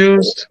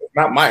confused. It's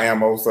not my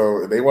ammo,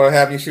 so if they want to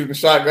have you shooting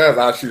shotguns,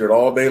 I'll shoot it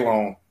all day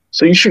long.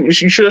 So you shoot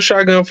a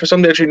shotgun for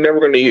something that you're never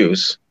going to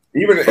use.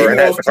 Even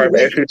those 2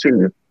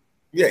 weeks.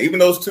 Yeah, even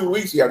those 2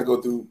 weeks you have to go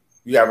through.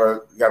 You have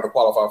to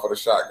qualify for the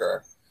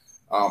shotgun.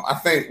 I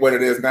think what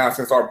it is now,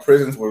 since our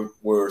prisons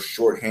were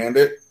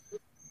shorthanded,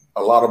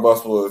 a lot of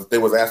us was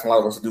asking a lot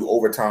of us to do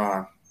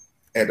overtime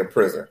at the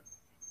prison.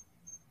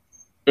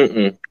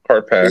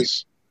 Hard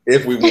pass.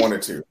 If we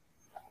wanted to,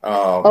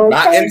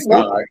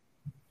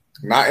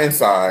 not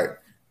inside.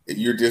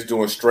 You're just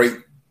doing straight.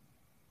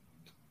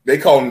 They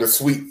call them the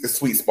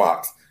sweet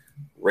spots,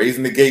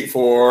 raising the gate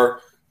for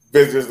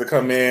visitors to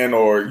come in,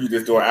 or you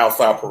just doing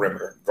outside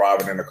perimeter,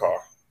 driving in the car.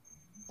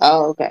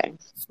 Oh, okay.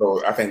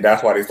 So I think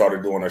that's why they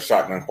started doing a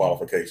shotgun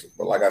qualification.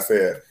 But like I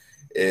said,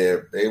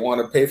 if they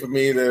want to pay for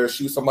me to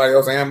shoot somebody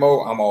else's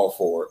ammo, I'm all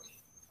for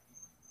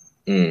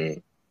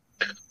it.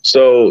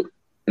 So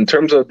in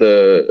terms of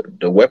the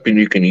weapon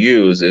you can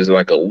use, is it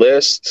like a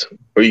list,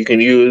 or you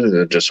can use, is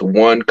it just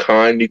one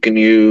kind you can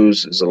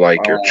use? Is it like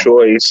your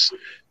choice?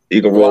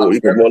 You can roll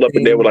up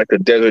and down with like a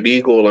Desert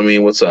Eagle. I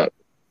mean, what's up?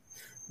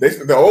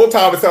 The old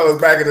timers tell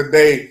us back in the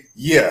day,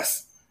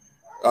 yes.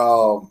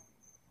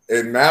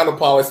 And now the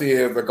policy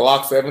is the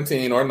Glock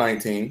 17 or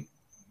 19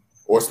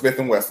 or Smith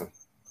 & Wesson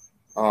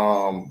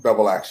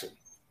double action.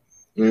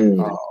 And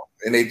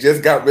they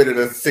just got rid of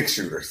the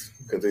 6-shooters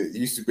because they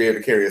used to be able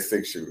to carry a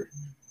 6-shooter.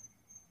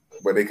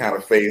 But they kind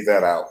of phased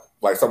that out.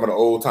 Like some of the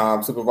old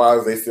time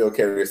supervisors, they still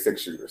carry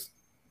 6-shooters.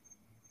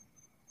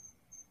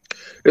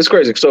 It's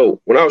crazy.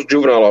 So when I was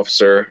juvenile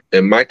officer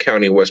in my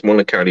county,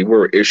 Westmoreland County, we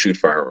were issued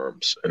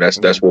firearms, and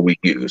that's what we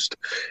used.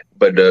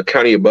 But the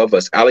county above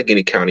us,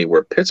 Allegheny County,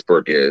 where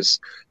Pittsburgh is,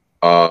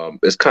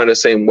 it's kind of the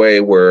same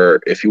way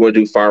where if you want to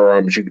do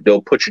firearms, they'll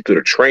put you through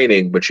the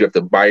training, but you have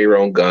to buy your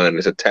own gun.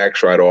 It's a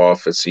tax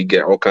write-off, and so you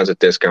get all kinds of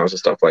discounts and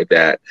stuff like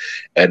that.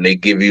 And they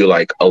give you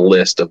like a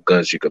list of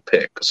guns you could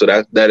pick. So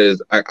that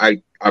is,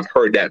 I've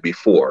heard that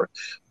before.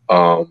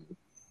 The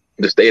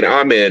state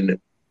I'm in,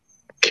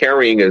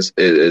 carrying is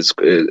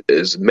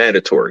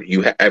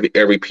mandatory.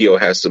 Every PO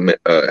has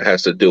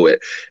to do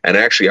it, and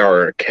actually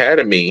our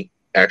academy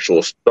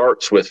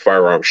starts with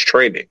firearms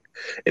training.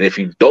 And if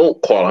you don't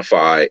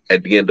qualify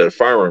at the end of the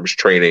firearms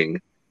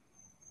training,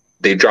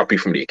 they drop you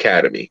from the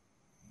academy,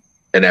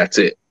 and that's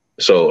it.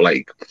 So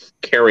like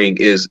carrying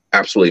is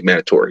absolutely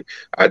mandatory.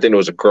 I think there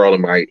was a girl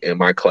in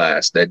my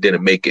class that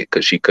didn't make it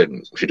because she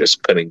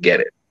just couldn't get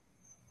it.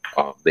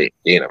 They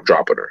ended up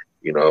dropping her.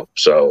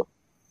 So.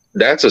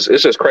 It's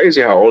just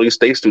crazy how all these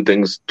states do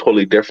things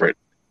totally different.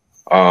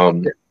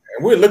 And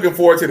we're looking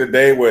forward to the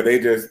day where they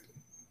just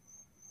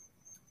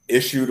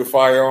issue the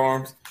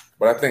firearms.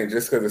 But I think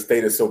just because the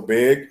state is so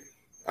big,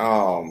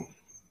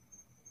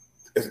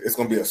 it's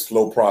going to be a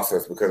slow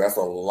process because it's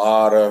a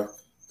lot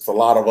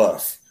of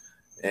us.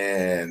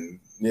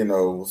 And,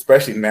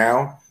 especially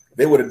now, if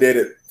they would have did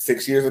it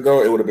 6 years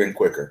ago, it would have been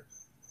quicker.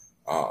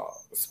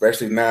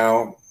 Especially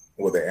now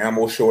with the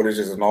ammo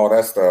shortages and all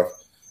that stuff.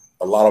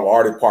 A lot of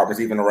our departments,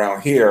 even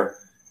around here,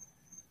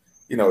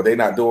 they're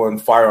not doing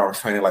firearms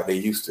training like they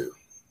used to.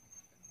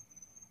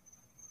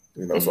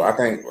 So I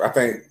think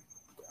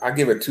I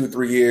give it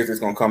 2-3 years, it's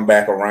gonna come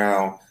back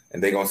around,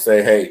 and they're gonna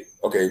say, "Hey,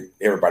 okay,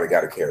 everybody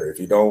got to carry. If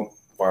you don't,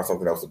 find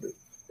something else to do."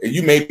 And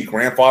you may be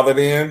grandfathered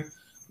in,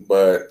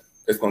 but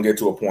it's gonna get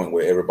to a point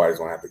where everybody's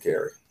gonna have to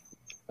carry.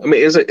 I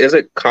mean, is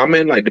it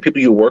common, like the people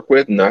you work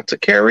with, not to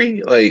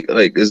carry? Like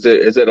is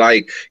it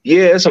like,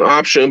 yeah, it's an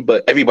option,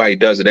 but everybody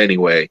does it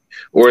anyway,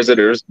 or is it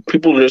there's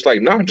people are just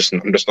like, no, I'm just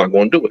not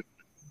going to do it?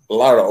 A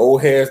lot of the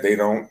old heads, they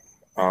don't.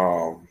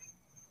 A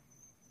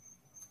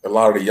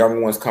lot of the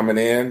young ones coming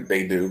in,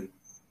 they do.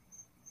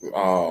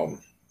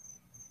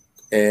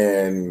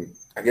 And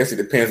I guess it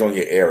depends on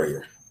your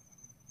area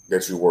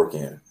that you work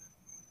in.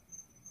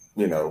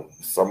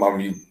 Some of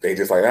them they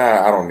just like,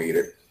 I don't need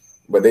it.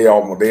 But they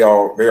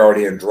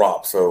already in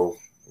drop, so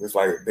it's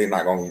like they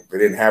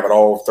didn't have it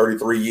all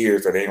 33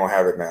 years, so they ain't gonna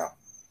have it now.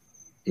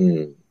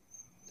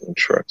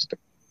 Interesting.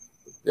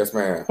 Yes,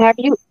 ma'am. Have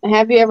you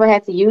ever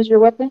had to use your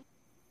weapon?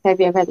 Have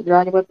you ever had to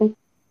draw your weapon?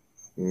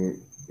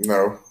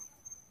 No.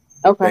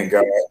 Okay. Thank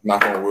God,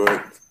 knock on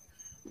wood.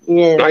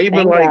 Yes. Thank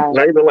God.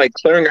 not even like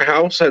clearing a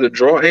house had to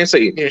draw. I ain't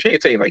say she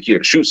ain't saying like you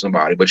had to shoot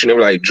somebody, but you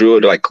never like drew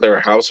to like clear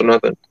a house or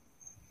nothing.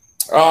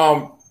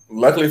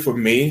 Luckily for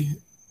me,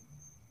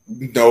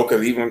 no,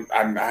 because even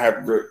I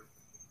have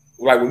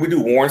like when we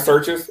do warrant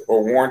searches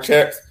or warrant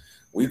checks,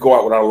 we go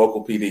out with our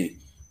local PD.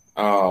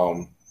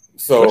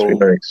 Must be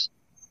nice.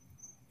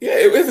 Yeah,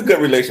 it's a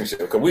good relationship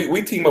because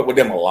we team up with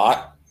them a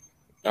lot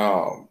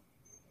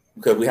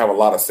because we have a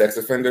lot of sex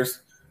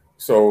offenders.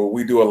 So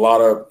we do a lot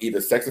of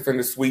either sex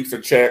offender sweeps or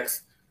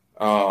checks,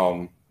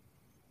 and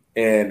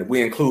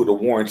we include the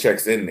warrant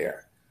checks in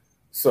there.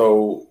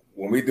 So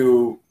when we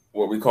do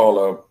what we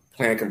call a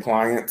plan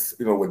compliance,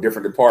 with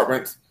different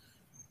departments,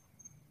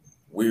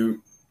 we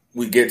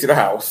get to the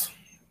house.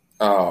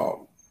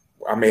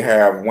 I may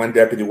have one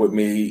deputy with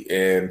me,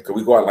 and because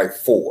we go out like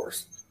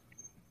fours,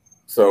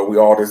 so we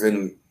all just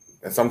in,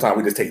 and sometimes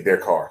we just take their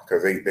car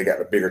because they got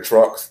the bigger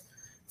trucks.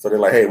 So they're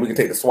like, hey, we can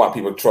take the SWAT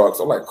people trucks.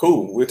 I'm like,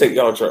 cool, we'll take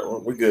y'all truck.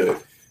 We're good.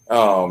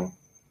 Because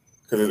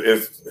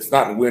it's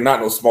not, we're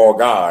not no small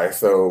guy.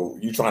 So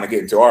you trying to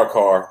get into our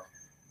car,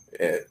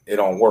 it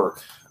don't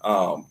work.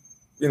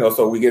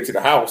 So we get to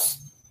the house,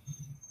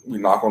 we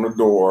knock on the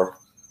door.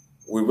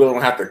 We really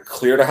don't have to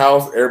clear the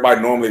house.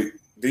 Everybody normally,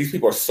 these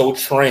people are so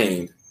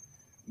trained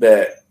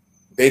that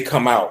they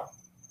come out,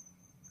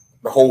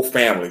 the whole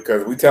family,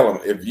 because we tell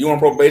them, if you're on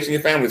probation,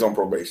 your family's on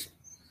probation.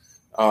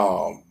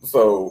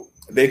 So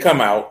they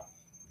come out.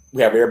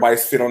 We have everybody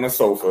sit on the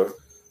sofa.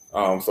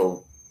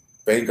 So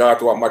thank God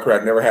throughout my career,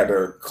 I never had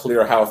to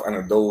clear a house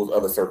under those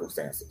other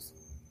circumstances.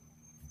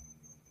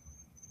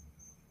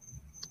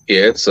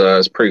 Yeah,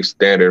 it's pretty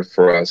standard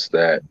for us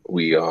that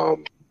we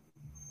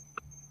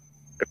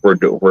if we're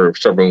doing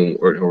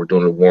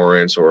the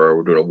warrants or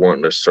we're doing a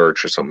warrantless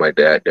search or something like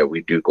that, that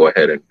we do go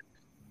ahead and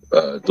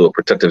do a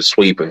protective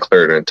sweep and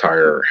clear the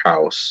entire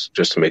house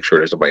just to make sure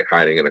there's nobody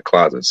hiding in a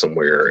closet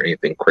somewhere or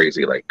anything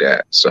crazy like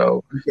that.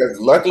 So, because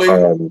luckily,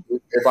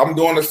 if I'm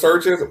doing the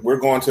searches, we're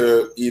going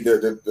to either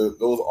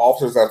those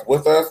officers that's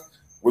with us,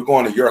 we're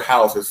going to your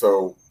houses.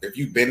 So if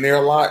you've been there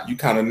a lot, you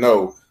kind of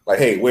know, like,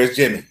 hey, where's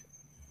Jimmy?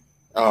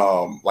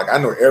 Like I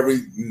know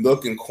every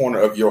nook and corner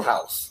of your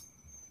house.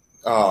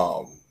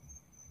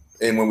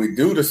 And when we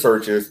do the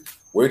searches,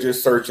 we're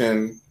just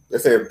searching.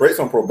 Let's say if Britt's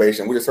on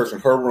probation, we're just searching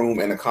her room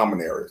and the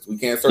common areas. We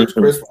can't search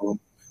Chris' room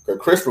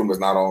because Chris' room is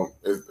not on.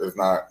 Is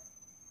not.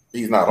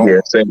 He's not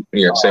on. Same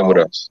with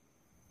us.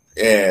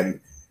 And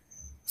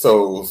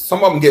so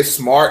some of them get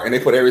smart and they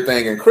put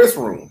everything in Chris'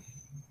 room.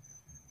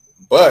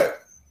 But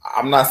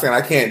I'm not saying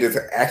I can't just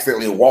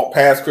accidentally walk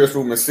past Chris'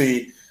 room and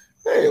see,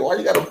 hey, why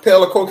you got a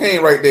pail of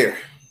cocaine right there?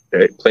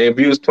 Hey, plain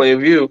view is plain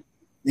view.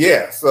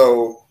 Yeah.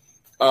 So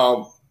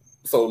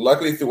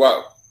luckily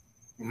throughout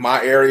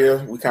my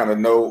area, I kind of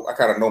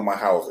know my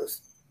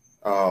houses.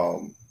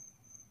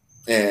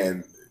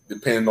 And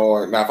depending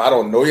on, now if I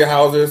don't know your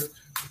houses,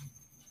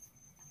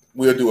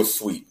 we'll do a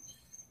sweep.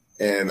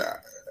 And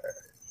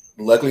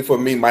luckily for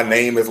me, my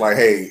name is like,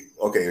 hey,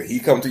 okay, he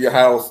come to your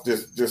house,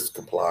 just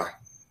comply.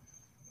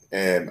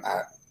 And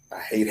I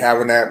hate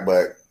having that,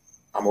 but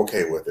I'm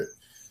okay with it.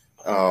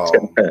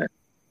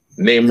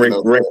 Name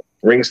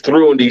rings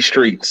through in these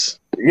streets.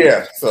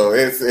 Yeah, so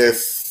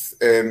it's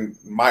in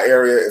my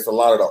area, it's a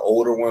lot of the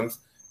older ones.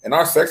 And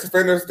our sex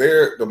offenders,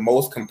 they're the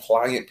most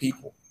compliant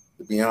people,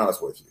 to be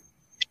honest with you.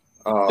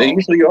 They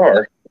usually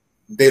are.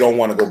 They don't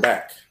want to go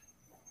back.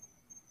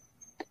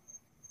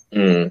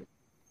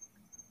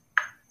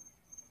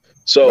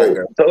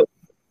 So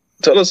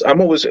tell us, I'm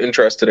always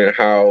interested in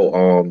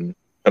how,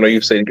 I know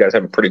you've said you guys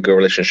have a pretty good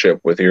relationship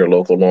with your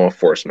local law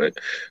enforcement.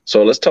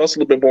 So let's tell us a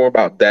little bit more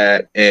about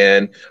that.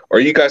 And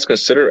are you guys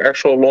considered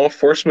actual law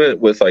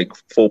enforcement with like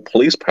full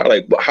police power?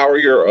 Like, how are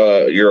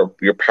your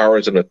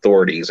powers and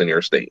authorities in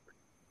your state?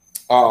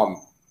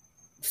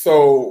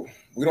 So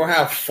we don't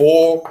have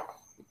full,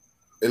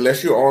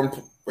 unless you're on.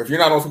 If you're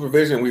not on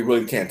supervision, we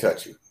really can't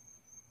touch you.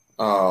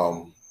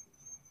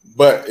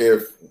 But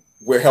if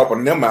we're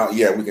helping them out,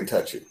 yeah, we can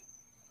touch you.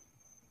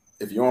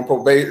 If you're on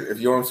probation,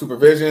 if you're on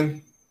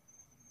supervision,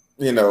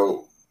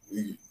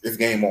 it's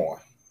game on.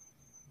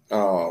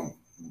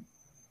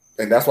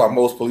 And that's why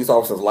most police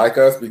officers like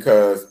us,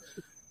 because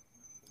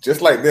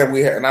just like them,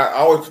 and I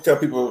always tell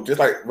people, just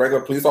like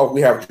regular police officers,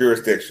 we have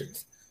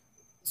jurisdictions.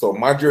 So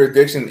my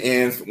jurisdiction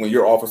ends when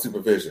you're off of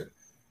supervision.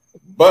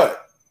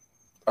 But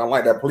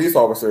unlike that police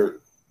officer,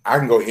 I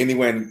can go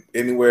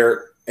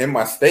anywhere in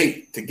my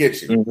state to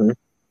get you. Mm-hmm.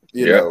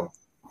 You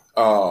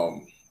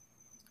know.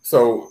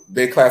 So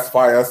they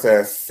classify us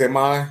as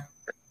semi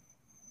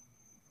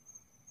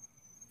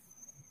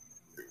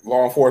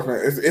law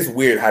enforcement. It's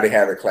weird how they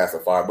have it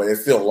classified, but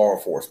it's still law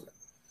enforcement.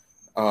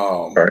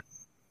 Right.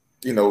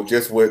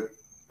 Just with,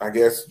 I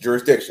guess,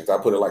 jurisdictions. I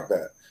put it like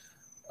that.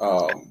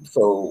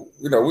 So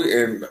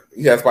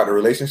he asked about the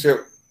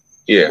relationship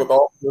with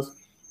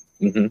officers.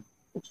 Mm-hmm.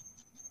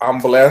 I'm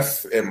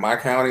blessed in my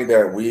county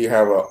that we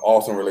have an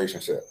awesome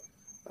relationship.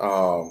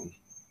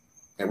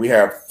 And we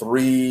have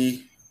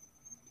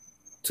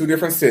two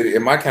different cities.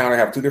 In my county, I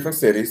have two different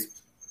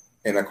cities.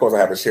 And of course, I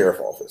have a sheriff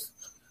office.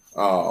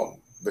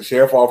 The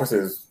sheriff office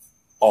is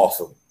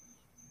awesome.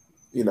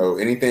 You know,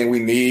 anything we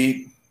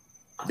need,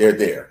 they're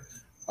there.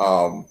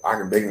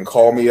 They can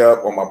call me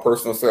up on my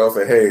personal cell,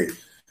 say, hey,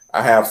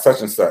 I have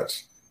such and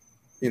such.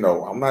 You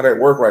know, I'm not at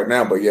work right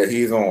now, but yeah,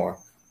 he's on.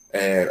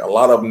 And a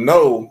lot of them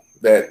know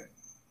that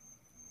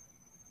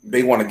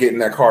they want to get in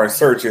that car and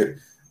search it.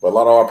 But a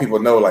lot of our people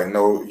know, like,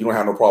 no, you don't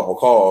have no probable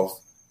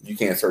cause. You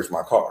can't search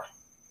my car.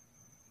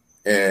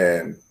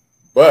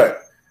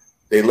 But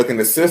they look in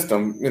the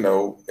system, you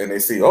know, and they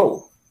see,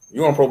 oh,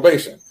 you're on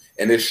probation.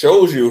 And it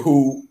shows you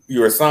who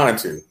you're assigned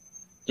to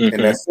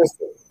in that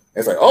system.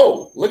 It's like,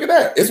 oh, look at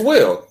that. It's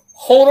Will.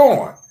 Hold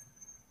on.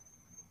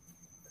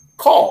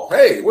 Call.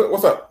 Hey,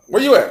 what's up?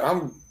 Where you at?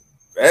 I'm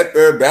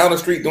down the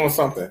street doing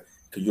something.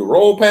 Can you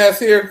roll past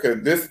here?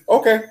 Because this,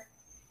 okay.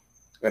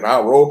 And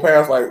I'll roll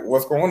past, like,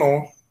 what's going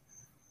on?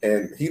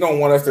 And he don't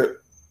want us to,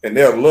 and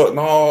they'll look,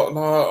 no,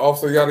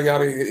 officer, yada,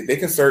 yada. They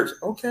can search.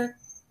 Okay.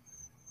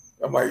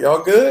 I'm like,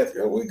 y'all good?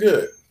 Yeah, we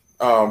good.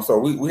 So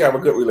we have a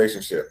good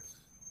relationship.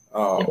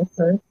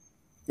 Okay.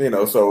 You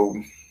know, so,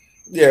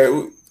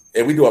 yeah,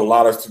 and we do a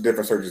lot of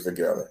different searches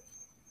together.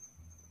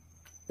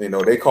 You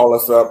know, they call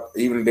us up,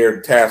 even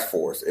their task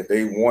force, if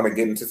they want to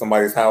get into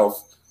somebody's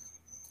house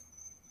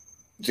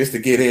just to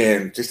get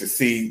in, just to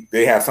see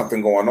they have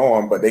something going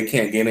on, but they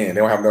can't get in.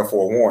 They don't have enough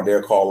for a warrant.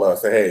 They'll call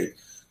us, say, hey,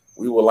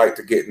 we would like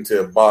to get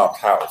into Bob's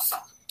house.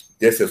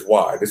 This is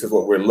why. This is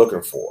what we're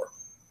looking for.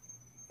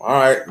 All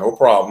right, no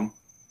problem.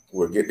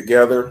 We'll get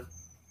together.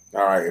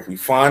 All right, if we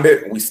find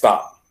it, we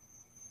stop.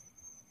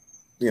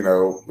 You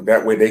know,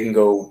 that way they can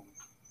go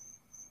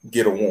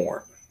get a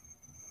warrant.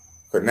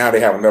 But now they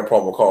have enough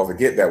probable cause to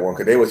get that one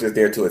because they was just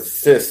there to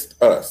assist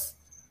us.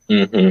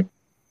 Mm-hmm.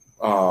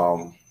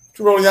 What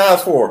you rolling your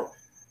eyes for?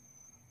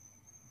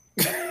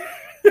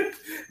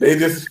 They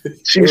just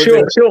she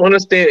don't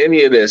understand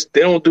any of this.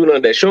 They don't do none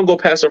of that. She don't go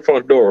past her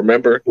front door.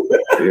 Remember,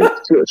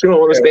 she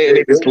don't understand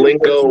any of this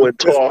lingo and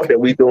talk that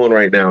we doing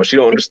right now. She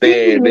don't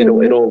understand. They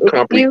don't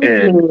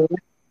comprehend.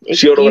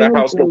 She don't know what that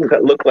house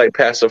look like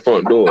past the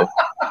front door.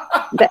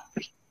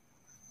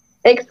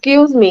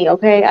 Excuse me,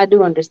 okay? I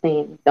do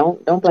understand.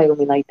 Don't play with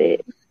me like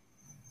that.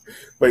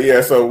 But yeah,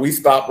 so we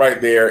stop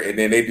right there, and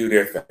then they do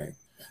their thing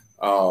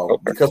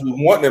because we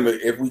want them,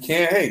 if we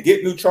can, hey,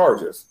 get new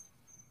charges.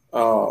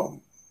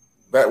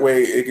 That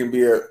way, it can be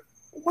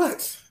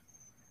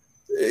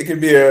It can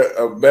be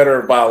a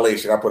better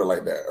violation. I put it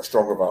like that, a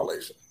stronger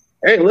violation.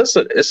 Hey,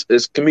 listen,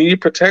 it's community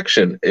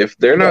protection. If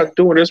they're not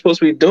doing what they're supposed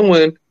to be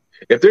doing,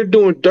 if they're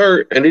doing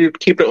dirt and they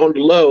keep it on the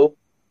low,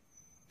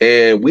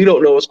 and we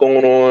don't know what's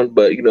going on,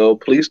 but, you know,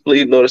 police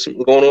notice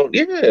something going on.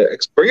 Yeah,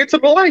 bring it to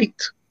the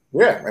light.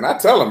 Yeah, and I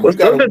tell them, what's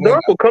done in the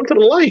dark will come to the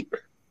light.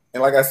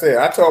 And like I said,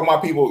 I tell my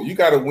people, you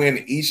got to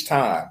win each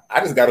time. I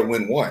just got to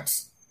win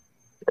once.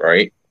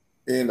 Right.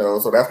 You know,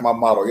 so that's my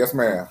motto. Yes,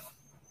 ma'am.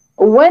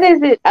 What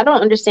is it? I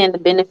don't understand the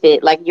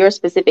benefit, like your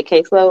specific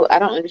caseload. I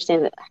don't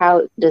understand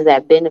how does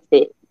that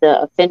benefit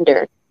the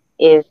offender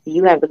if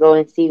you have to go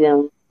and see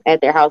them at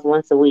their house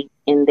once a week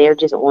and they're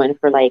just on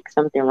for like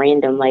something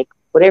random, like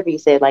whatever you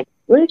said. Like,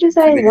 what did you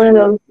say? One of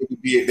those.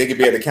 They could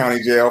be at the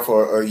county jail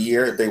for a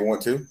year if they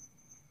want to.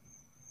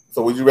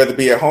 So would you rather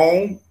be at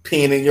home,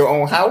 peeing in your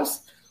own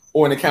house,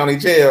 or in the county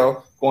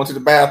jail, going to the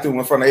bathroom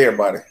in front of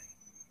everybody?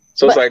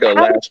 So it's like a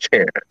last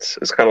chance.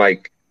 It's kind of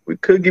like we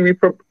could give you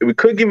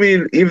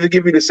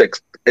this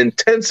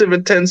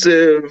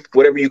intensive,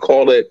 whatever you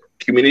call it,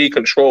 community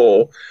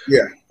control.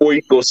 Yeah. Or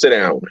you can go sit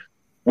down.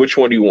 Which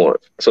one do you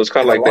want? So it's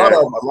kind of like that.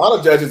 A lot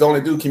of judges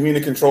only do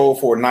community control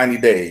for 90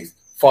 days,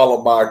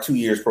 followed by 2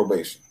 years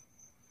probation.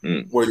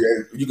 Where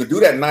you can do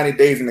that 90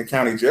 days in the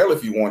county jail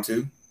if you want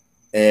to,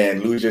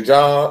 and lose your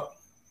job,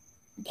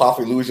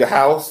 possibly lose your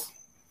house,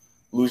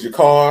 lose your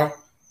car,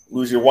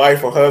 lose your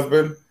wife or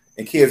husband,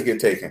 and kids get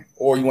taken.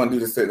 Or you want to do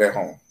this sit at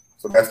home.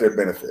 So that's their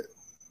benefit.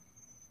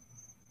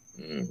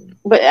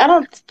 But I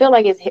don't feel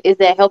like is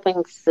that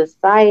helping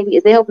society?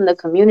 Is it helping the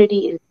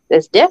community?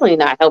 It's definitely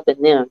not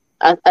helping them.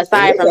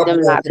 Aside from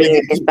them not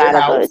being inside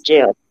of a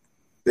jail.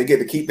 They get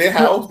to keep their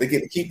house. They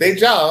get to keep their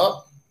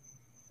job.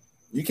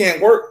 You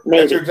can't work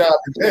at your job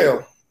in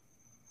jail.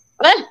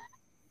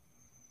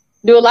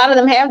 Do a lot of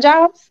them have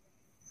jobs?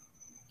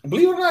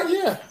 Believe it or not,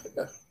 yeah.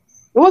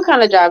 What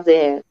kind of jobs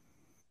they have?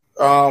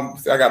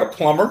 I got a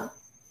plumber.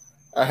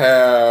 I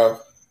have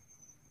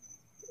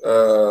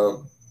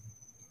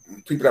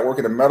people that work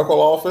in the medical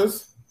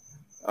office.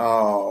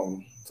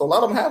 So a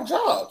lot of them have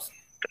jobs.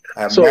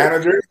 I have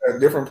managers at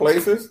different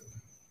places.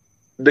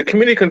 The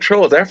community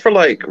control, is that for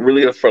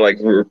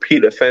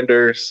repeat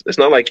offenders? It's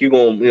not like you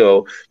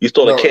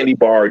stole a candy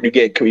bar, you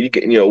get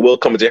we'll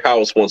come to your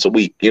house once a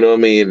week. You know what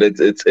I mean?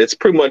 It's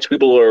pretty much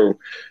people are,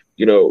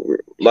 a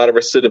lot of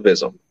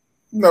recidivism.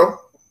 No.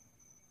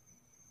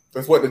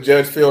 That's what the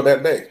judge feel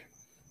that day.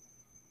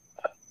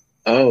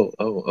 Oh,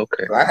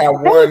 okay. I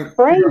have one,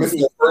 this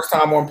is the first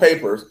time on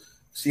papers,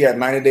 she had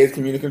 90 days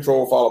community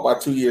control followed by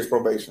 2 years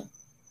probation.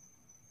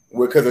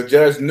 Because the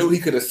judge knew he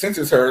could have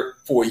sentenced her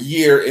for a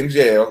year in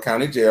jail,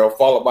 county jail,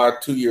 followed by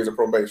 2 years of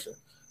probation.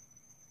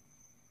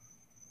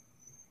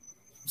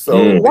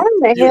 So why in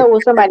the hell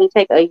would somebody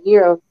take a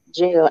year of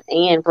jail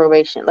and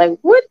probation? Like,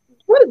 what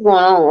is going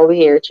on over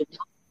here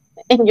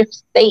in your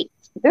state?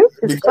 This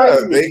is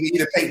because crazy. they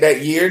either take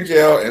that year in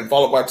jail and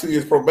followed by 2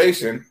 years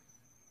probation,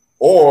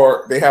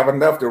 or they have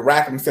enough to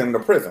rack them, send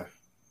them to prison.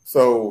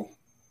 So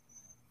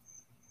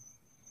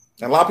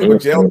a lot of people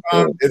jail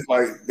time is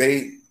like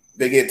they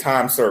get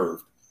time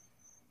served.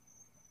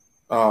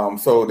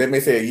 So they may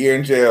say a year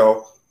in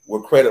jail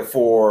with credit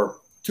for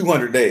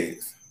 200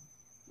 days,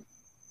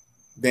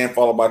 then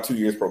followed by 2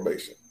 years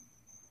probation.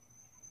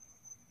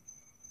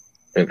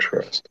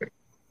 Interesting.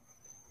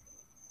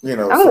 I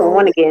don't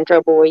want to get in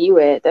trouble where you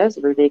at. That's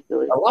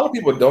ridiculous. A lot of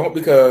people don't,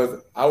 because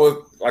I was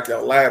like a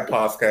last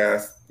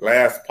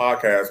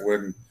podcast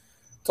when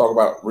talk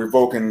about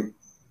revoke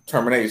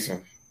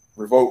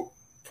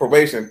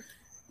probation.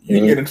 You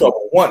can get in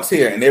trouble once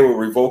here, and they will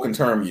revoke and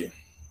term you.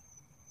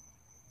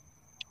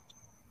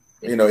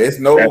 It's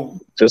no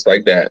just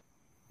like that.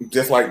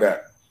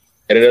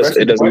 And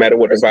it doesn't matter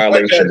what the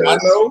violation is. I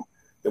know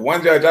the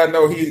one judge I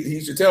know, he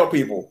should tell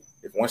people,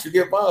 if once you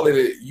get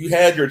violated, you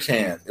had your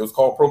chance. It was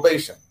called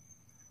probation.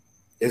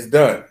 It's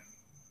done.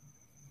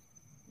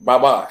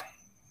 Bye-bye.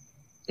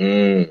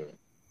 And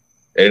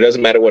it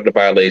doesn't matter what the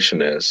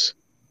violation is.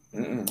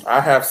 I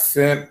have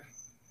sent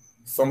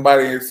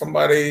somebody,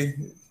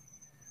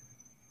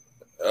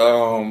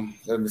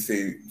 let me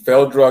see,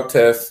 failed drug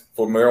test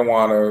for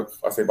marijuana,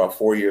 I say about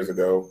 4 years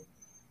ago.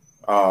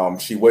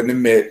 She wouldn't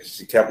admit.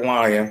 She kept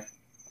lying.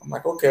 I'm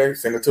like, okay,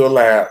 send it to a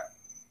lab,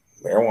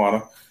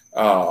 marijuana.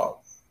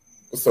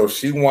 So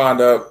she wound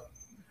up,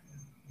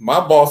 my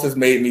bosses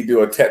made me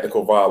do a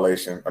technical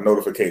violation, a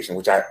notification,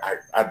 which I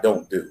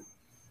don't do.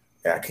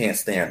 I can't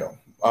stand them.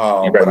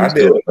 But I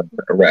did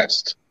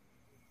arrest.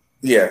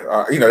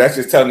 Yeah, that's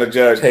just telling the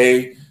judge,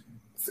 hey,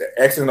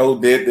 X and O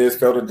did this,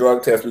 failed a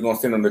drug test, we're going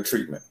to send them to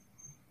treatment.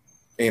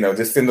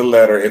 Just send a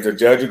letter. If the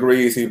judge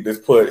agrees,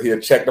 he'll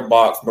check the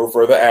box, no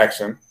further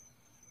action.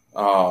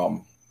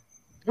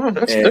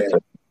 That's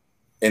different.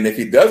 And if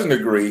he doesn't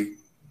agree,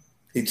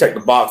 he checked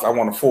the box, I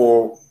want a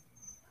full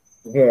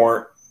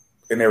warrant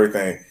and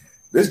everything.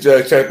 This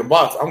judge checked the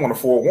box, I want a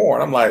full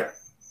warrant. I'm like,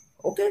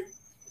 okay.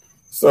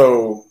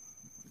 So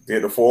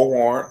did the full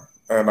warrant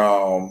and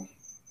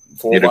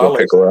full violation.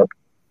 Pick her up.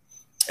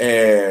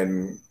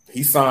 And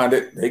he signed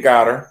it. They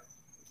got her,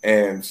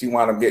 and she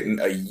wound up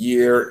getting a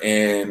year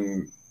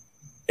and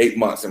 8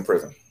 months in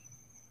prison.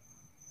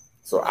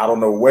 So I don't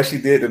know what she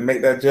did to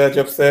make that judge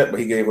upset, but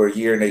he gave her a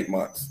year and 8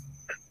 months.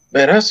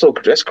 Man, that's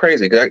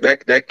crazy.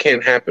 That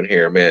can't happen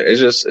here, man.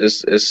 It's just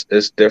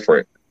it's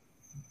different.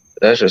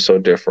 That's just so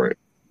different.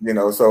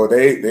 So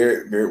they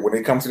when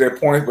they come to their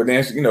points, but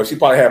then she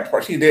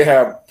did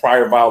have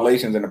prior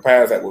violations in the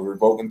past that were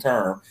revoked in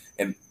term,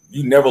 and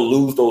you never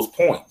lose those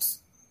points.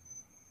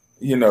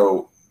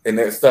 And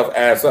that stuff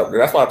adds up.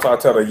 That's why I try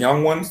to tell the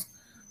young ones,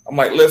 I'm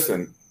like,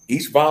 listen,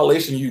 each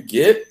violation you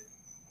get,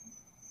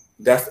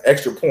 that's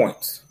extra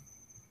points.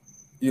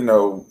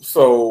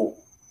 So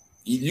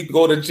you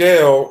go to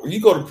jail, you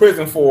go to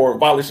prison for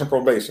violation of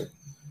probation.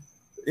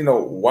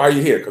 Why are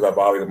you here? Because I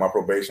violated my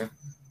probation.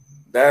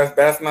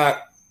 That's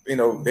not,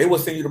 they will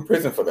send you to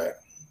prison for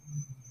that.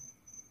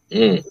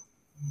 And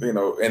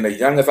the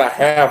youngest I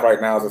have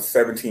right now is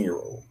a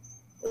 17-year-old,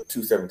 or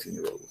 2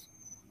 17-year-olds.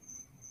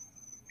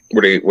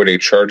 Were they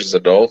charged as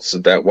adults?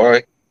 Is that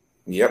why?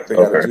 Yep, they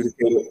got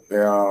adjudicated.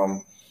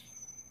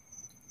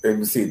 Let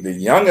me see. The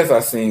youngest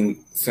I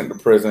seen sent to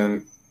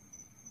prison,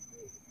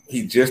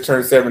 he just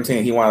turned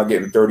 17. He wound up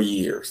getting 30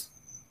 years,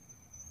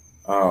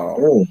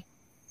 followed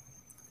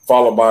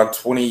by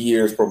 20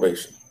 years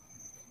probation.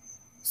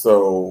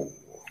 So,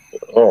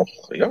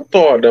 y'all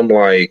thought them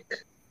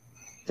like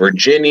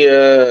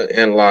Virginia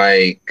and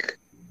like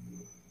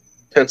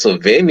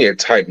Pennsylvania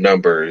type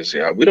numbers.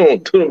 Yeah, we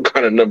don't do them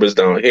kind of numbers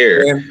down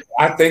here. And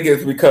I think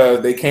it's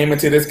because they came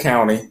into this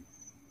county,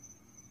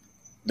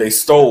 they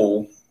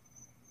stole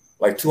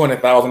like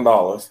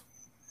 $200,000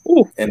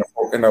 in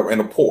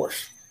a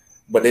Porsche,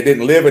 but they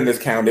didn't live in this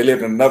county. They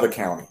lived in another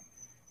county.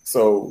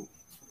 So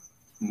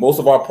most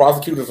of our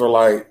prosecutors are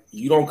like,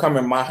 you don't come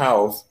in my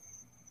house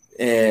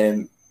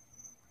and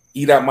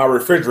eat out my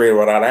refrigerator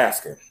without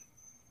asking.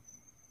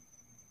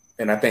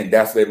 And I think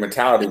that's their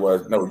mentality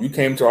was, no, you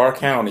came to our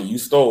county, you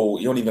stole,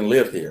 you don't even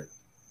live here.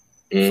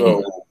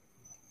 So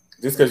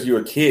just because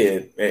you're a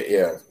kid,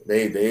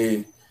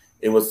 it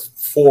was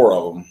 4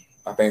 of them,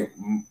 I think.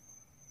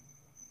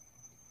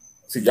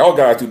 See, y'all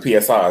guys do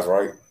PSIs,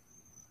 right?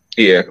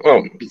 Yeah,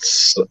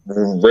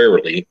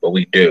 rarely, but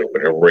we do,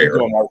 but they're rare.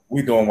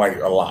 We're doing like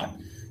a lot.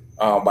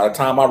 By the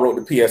time I wrote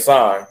the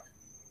PSI,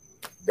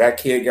 that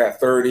kid got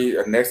 30,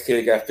 the next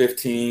kid got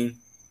 15.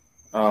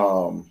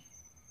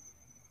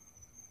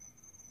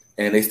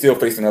 And they still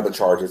facing other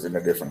charges in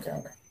a different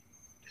county.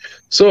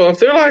 So if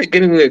they're like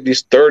getting like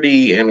these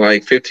 30 and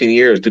like 15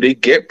 years, do they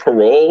get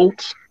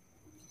paroled?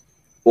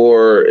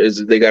 Or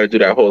is it they got to do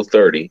that whole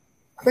 30?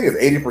 I think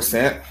it's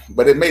 80%,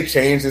 but it may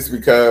change just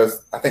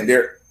because I think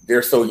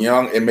they're so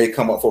young. It may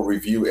come up for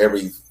review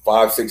every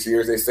 5-6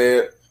 years, they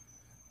said.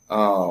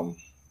 But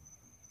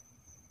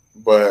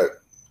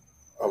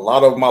a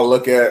lot of them I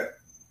look at,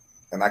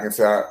 and I can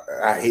say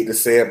I hate to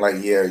say it, like,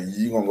 yeah,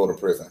 you gonna go to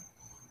prison.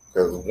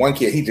 Because one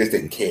kid, he just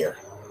didn't care.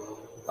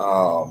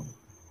 And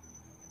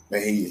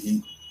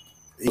he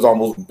was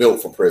almost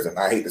built for prison.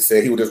 I hate to say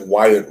it, he was just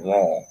wired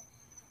wrong.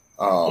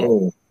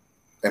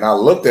 And I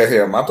looked at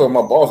him. I told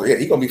my boss, yeah,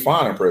 he's gonna be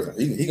fine in prison.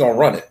 He gonna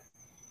run it.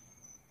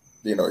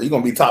 You know, he's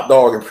gonna be top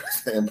dog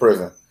in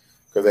prison.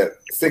 Because at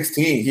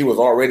 16, he was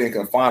already in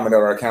confinement at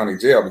our county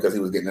jail because he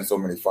was getting in so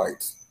many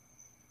fights.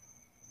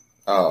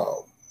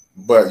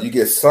 But you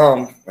get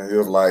some, and it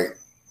was like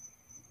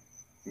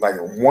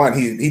one,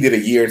 he did a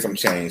year and some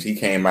change. He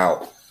came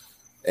out,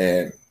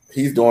 and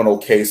he's doing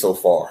okay so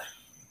far.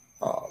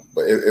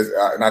 But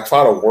and I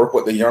try to work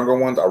with the younger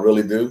ones. I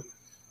really do,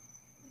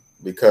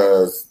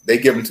 because they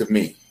give them to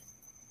me.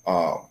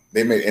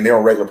 They're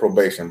on regular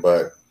probation,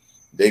 but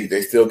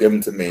they still give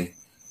them to me,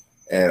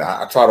 and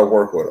I try to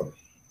work with them.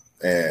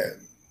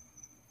 And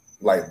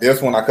like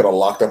this one, I could have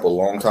locked up a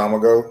long time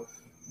ago,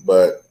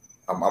 but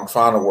I'm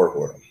trying to work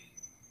with them.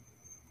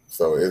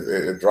 So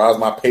it drives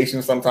my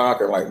patience sometimes.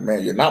 They're like,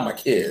 man, you're not my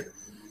kid,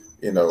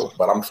 you know,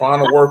 but I'm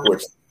trying to work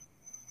with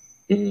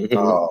you.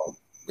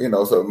 You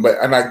know,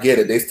 and I get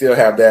it. They still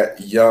have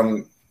that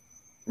young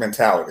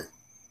mentality.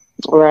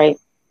 Right.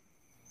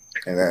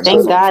 And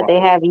thank God they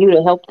have you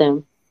to help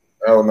them.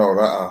 Oh,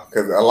 no,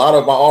 because a lot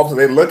of my officers,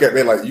 they look at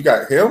me like, you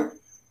got him?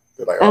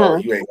 They're like, oh,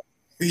 you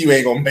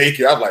ain't going to make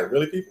it. I'm like,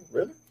 really, people?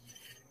 Really?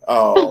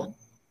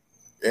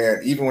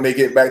 And even when they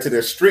get back to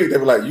their street, they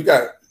be like, you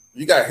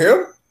got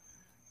him?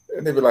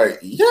 And they be like,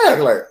 yeah.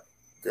 They're like,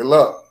 good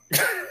luck.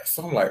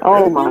 So I'm like,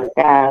 oh, my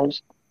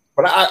gosh.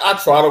 But I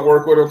try to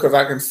work with him because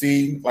I can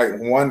see, like,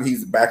 one,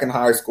 he's back in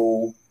high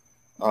school.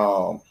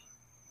 I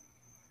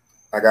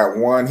got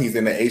one, he's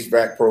in the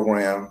HVAC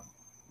program,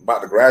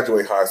 about to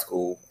graduate high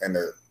school, and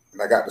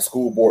I got the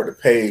school board to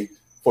pay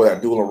for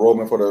that dual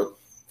enrollment for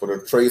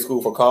the trade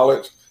school for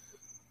college.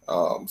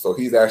 So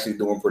he's actually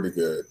doing pretty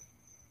good.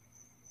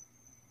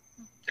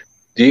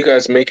 Do you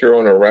guys make your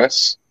own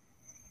arrests?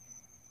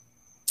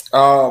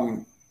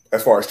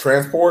 As far as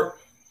transport?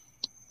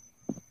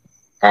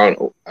 I don't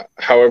know.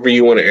 However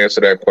you want to answer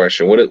that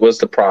question. What's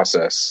the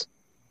process?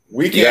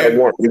 You got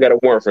a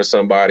warrant for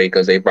somebody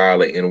because they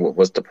violate, and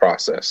what's the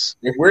process?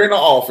 If we're in the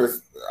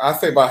office, I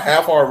say about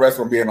half our arrests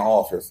will be in the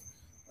office.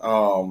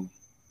 Because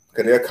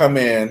they'll come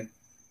in,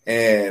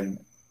 and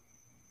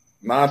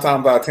 9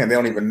 times out of 10, they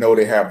don't even know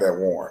they have that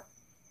warrant.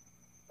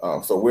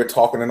 So we're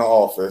talking in the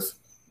office,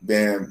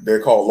 then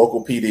they're called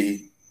local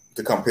PD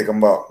to come pick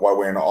them up while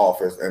we're in the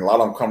office. And a lot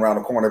of them come around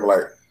the corner, they're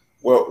like,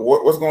 well,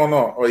 what's going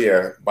on? Oh,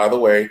 yeah, by the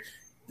way,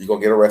 you're going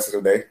to get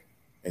arrested today,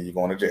 and you're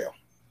going to jail.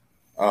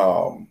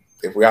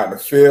 If we're out in the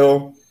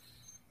field,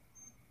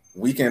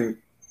 we can,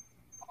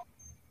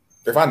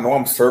 if I know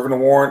I'm serving a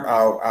warrant,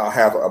 I'll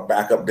have a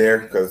backup there,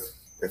 because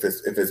if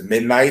it's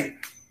midnight,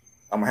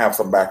 I'm going to have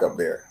some backup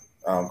there.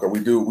 Because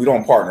we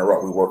don't partner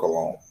up, we work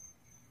alone.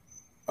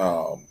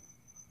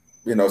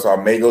 You know, so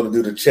I may go to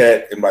do the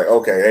check and be like,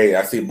 okay, hey,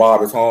 I see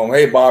Bob is home.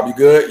 Hey, Bob, you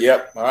good?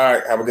 Yep. All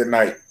right, have a good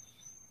night.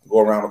 Go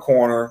around the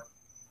corner,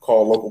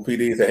 call local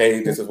PD, say,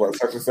 hey, this is what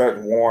such and such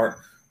warrant,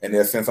 and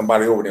they'll send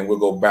somebody over, then we'll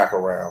go back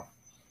around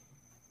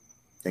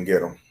and get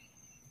them.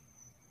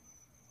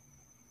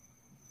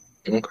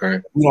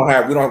 Okay.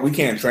 We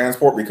can't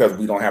transport because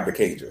we don't have the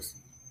cages.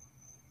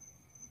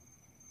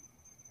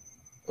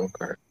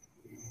 Okay.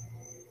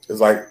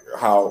 It's like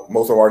how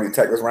most of our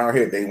detectives around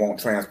here, they won't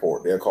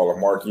transport. They'll call a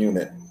marked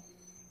unit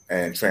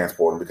and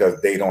transport them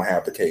because they don't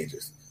have the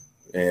cages.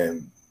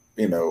 And,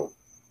 you know,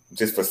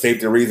 just for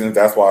safety reasons,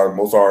 that's why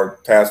most of our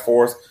task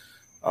force,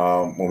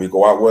 when we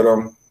go out with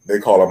them, they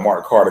call a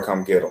marked car to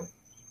come get them.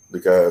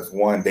 Because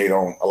one,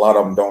 a lot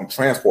of them don't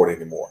transport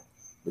anymore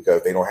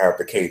because they don't have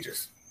the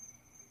cages.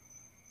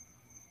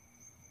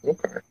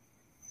 Okay.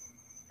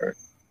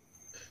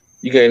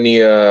 You got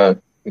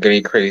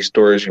any crazy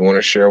stories you want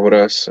to share with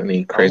us?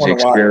 Any crazy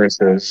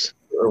experiences?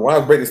 Why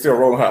is Brittany still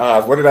rolling her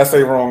eyes? What did I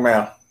say wrong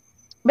now?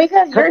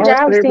 Because your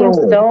job seems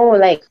so,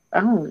 like,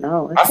 I don't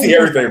know. I see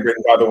everything,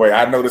 Brittany, by the way.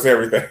 I notice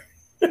everything.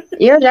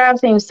 Your job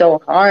seems so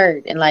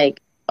hard and, like,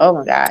 oh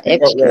my God,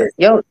 extra.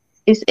 Yo,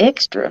 it's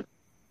extra.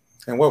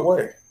 In what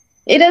way?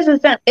 It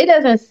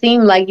doesn't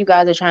seem like you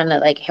guys are trying to,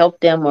 like, help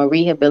them or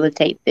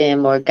rehabilitate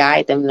them or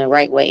guide them in the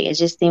right way. It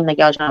just seems like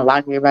y'all trying to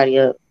lock everybody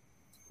up.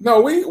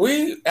 No,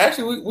 we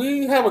actually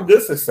we have a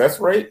good success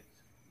rate.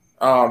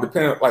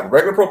 Depending, like,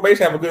 regular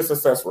probation have a good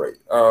success rate.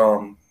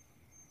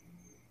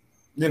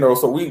 You know,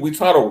 so we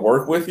try to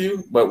work with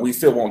you, but we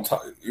still won't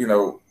talk. You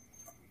know,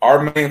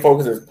 our main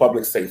focus is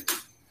public safety.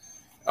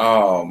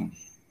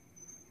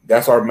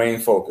 That's our main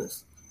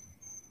focus.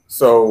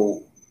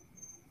 So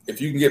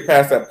if you can get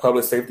past that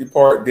public safety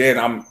part, then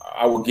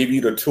I will give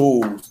you the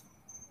tools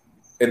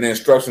and the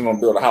instructions on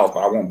build a house,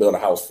 but I won't build a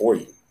house for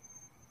you.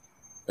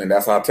 And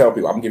that's how I tell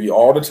people, I'm gonna give you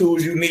all the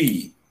tools you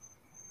need.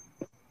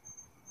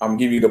 I'm gonna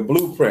give you the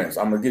blueprints.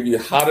 I'm gonna give you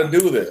how to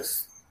do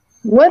this.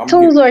 What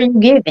tools are you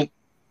giving?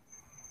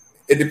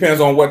 It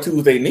depends on what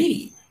tools they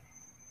need.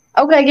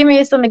 Okay, give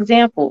me some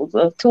examples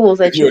of tools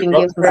that you can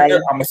give somebody.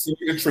 I'm gonna send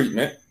you the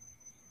treatment.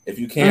 If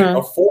you can't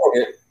afford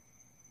it,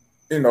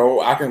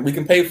 we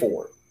can pay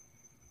for it.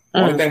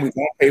 Only thing we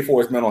don't pay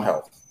for is mental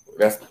health.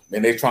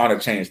 And they're trying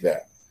to change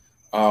that.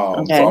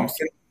 So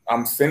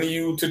I'm sending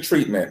you to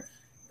treatment.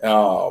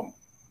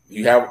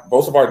 You have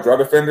most of our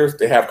drug offenders,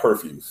 they have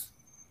curfews.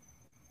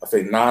 I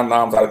say 9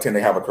 times out of 10,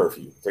 they have a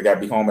curfew. They got to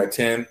be home at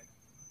 10,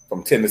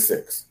 from 10 to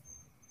 6.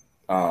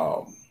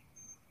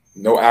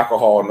 No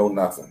alcohol, no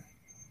nothing.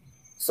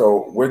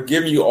 So we're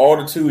giving you all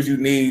the tools you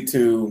need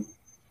to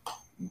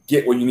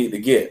get what you need to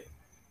get.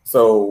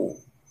 So,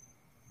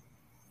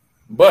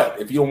 but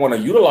if you don't want to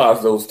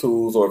utilize those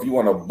tools, or if you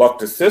want to buck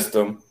the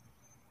system,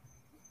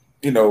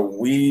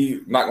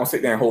 we not going to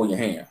sit there and hold your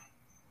hand.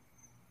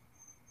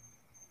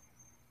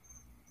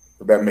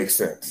 If that makes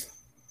sense.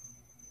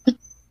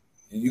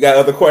 You got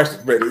other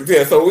questions, but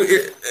yeah. So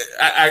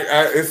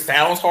it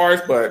sounds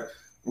harsh, but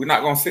we're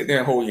not going to sit there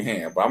and hold your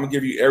hand. But I'm going to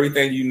give you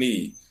everything you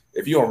need.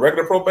 If you're on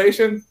regular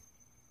probation,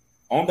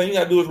 only thing you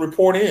got to do is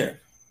report in.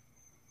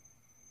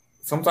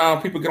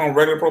 Sometimes people get on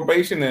regular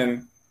probation,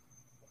 and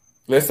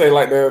let's say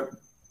like the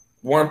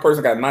one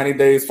person got 90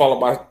 days followed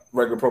by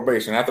regular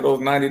probation. After those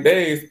 90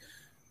 days,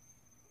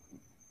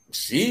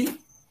 she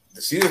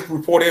just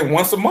report in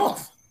once a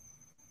month.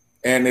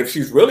 And if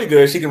she's really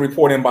good, she can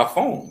report in by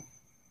phone.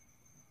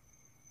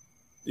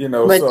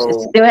 But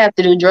you still have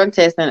to do drug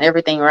tests and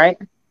everything, right?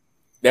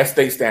 That's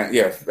state standard.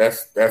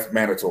 Yes, that's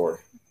mandatory.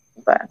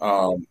 Okay.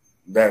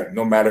 That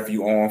no matter if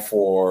you on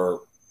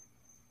for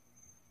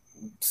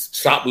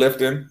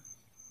shoplifting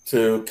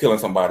to killing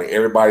somebody,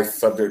 everybody's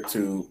subject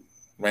to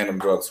random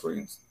drug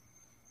screens.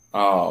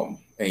 And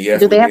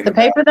yes, do they have to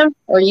pay for them,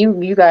 or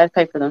you guys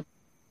pay for them?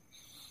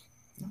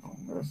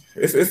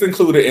 It's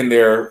included in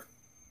their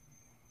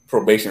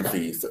probation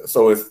fees.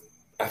 So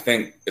I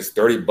think it's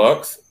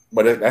 $30,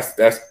 but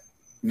that's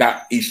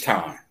not each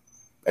time.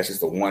 That's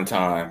just a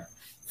one-time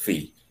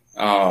fee.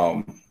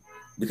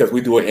 Because we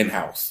do it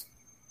in-house.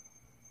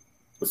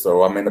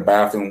 So I'm in the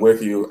bathroom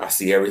with you. I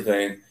see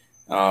everything.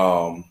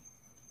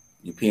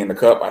 You pee in the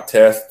cup, I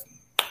test,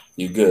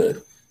 you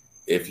good.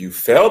 If you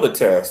fail the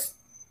test,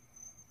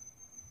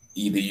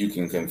 either you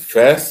can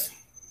confess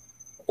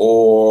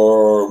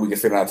or we can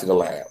send it out to the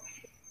lab.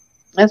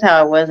 That's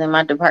how it was in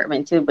my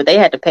department too, but they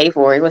had to pay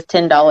for it. It was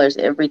 $10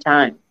 every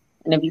time.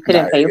 And if you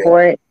couldn't pay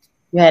for it,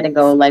 you had to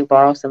go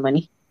borrow some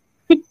money.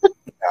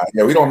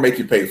 Yeah, we don't make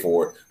you pay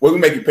for it. Well, we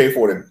make you pay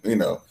for it,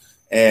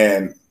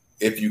 and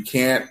if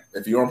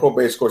you're on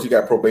probation, of course, you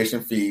got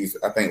probation fees.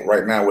 I think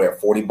right now we're at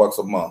 $40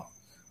 a month.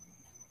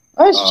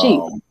 Oh, it's cheap.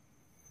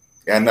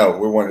 I know,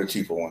 we're one of the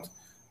cheaper ones,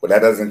 but that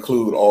doesn't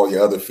include all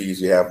your other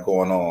fees you have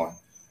going on.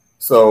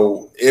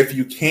 So if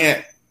you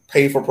can't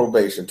pay for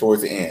probation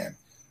towards the end,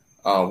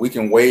 we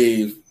can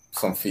waive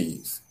some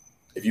fees.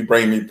 If you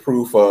bring me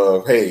proof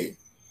of, hey,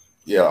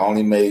 I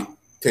only made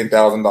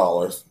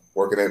 $10,000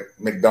 working at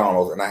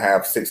McDonald's and I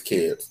have 6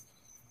 kids.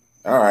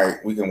 All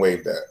right, we can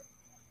waive that.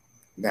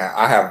 Now,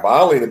 I have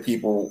violated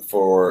people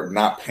for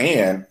not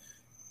paying.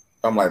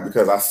 I'm like,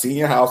 because I seen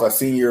your house, I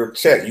seen your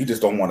check, you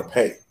just don't want to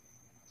pay.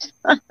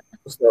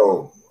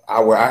 So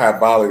I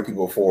have violated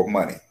people for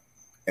money,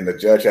 and the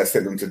judge has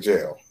sent them to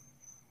jail.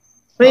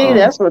 See,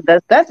 that's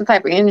the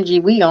type of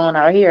energy we on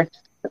out here.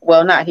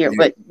 Well, not here,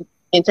 but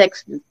in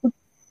Texas.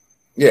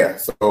 Yeah,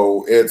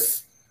 so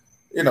it's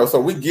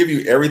so we give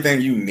you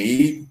everything you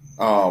need,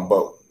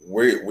 but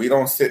we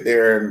don't sit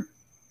there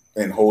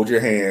and hold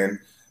your hand.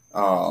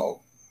 I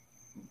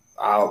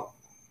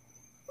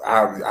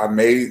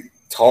may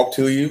talk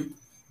to you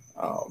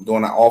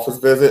during an office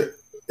visit.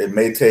 It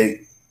may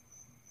take.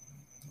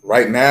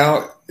 Right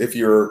now, if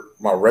you're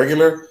my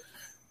regular,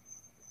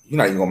 you're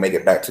not even gonna make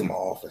it back to my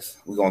office.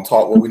 We're gonna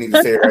talk what we need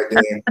to say right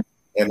then,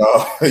 and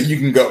you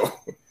can go.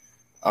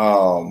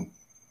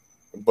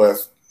 But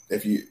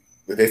if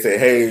they say,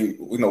 hey,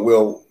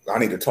 Will, I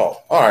need to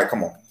talk. All right,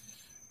 come on.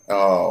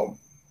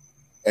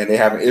 And they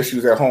having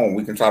issues at home,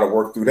 we can try to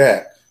work through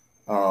that.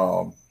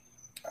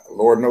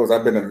 Lord knows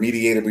I've been a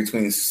mediator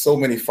between so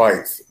many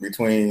fights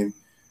between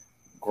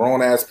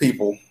grown ass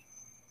people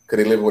because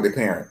they live with their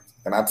parents,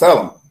 and I tell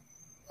them.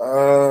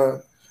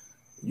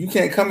 You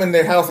can't come in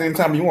their house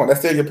anytime you want. That's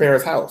still your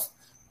parents' house.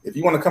 If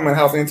you want to come in the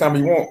house anytime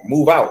you want,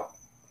 move out.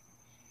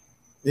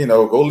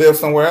 Go live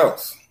somewhere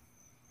else.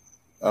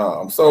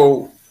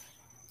 So,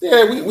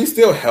 yeah, we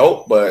still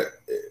help, but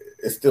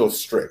it's still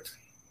strict.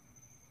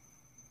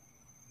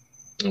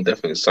 It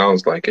definitely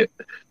sounds like it.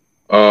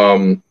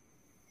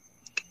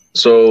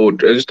 So I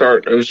was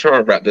trying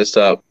to wrap this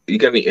up. You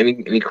got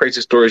any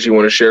crazy stories you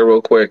want to share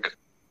real quick?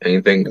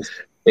 Anything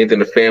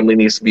the family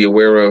needs to be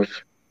aware of?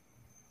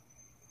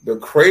 The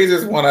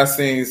craziest one I've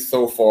seen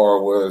so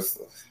far was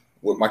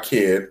with my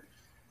kid.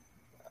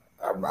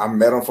 I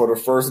met him for the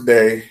first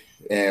day,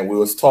 and we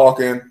was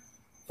talking.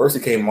 First,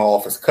 he came in my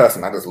office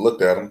cussing. I just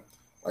looked at him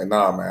like,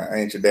 nah, man, I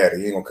ain't your daddy.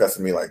 You ain't gonna cuss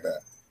at me like that.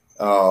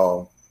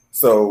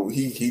 So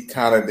he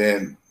kind of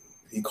then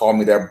he called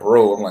me that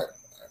bro. I'm like,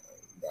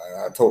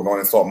 I told him don't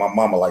insult my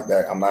mama like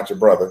that. I'm not your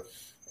brother.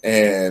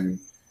 And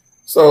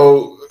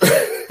so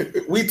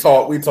we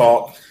talk.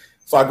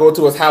 So I go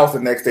to his house the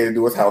next day to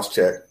do his house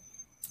check.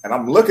 And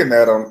I'm looking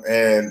at him,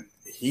 and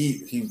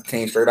he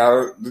came straight out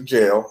of the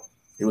jail.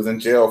 He was in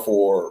jail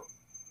for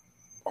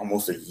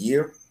almost a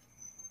year,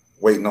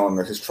 waiting on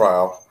his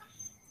trial.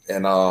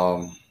 And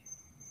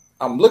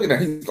I'm looking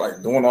at him, he's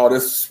like doing all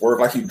this work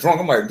like he's drunk.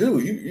 I'm like,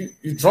 dude,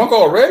 you drunk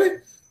already?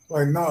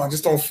 Like, no, I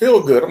just don't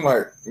feel good. I'm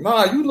like,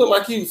 nah, you look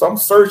like you. So I'm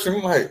searching.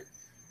 I'm like,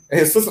 and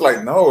his sister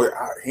like, no,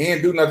 he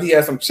didn't do nothing. He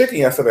had some chicken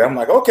yesterday. I'm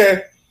like,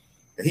 okay.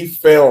 And he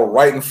fell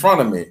right in front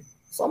of me.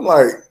 So I'm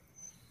like,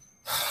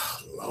 oh,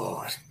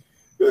 Lord.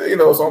 You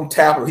know, so I'm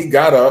tapping. He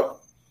got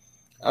up.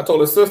 I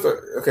told his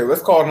sister, okay,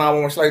 let's call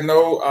 911. She's like,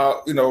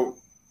 no, you know,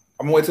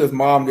 I'm going to wait till his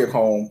mom get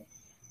home.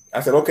 I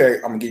said, okay,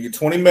 I'm going to give you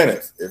 20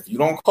 minutes. If you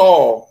don't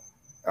call,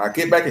 and I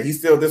get back and he's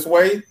still this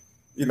way,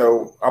 you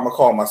know, I'm going to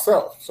call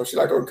myself. So she's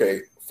like,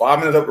 okay. 5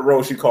 minutes up the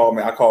road, she called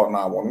me. I called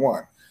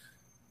 911.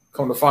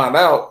 Come to find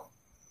out,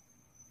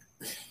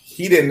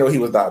 he didn't know he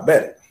was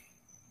diabetic.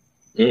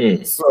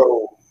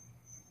 So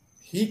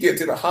he get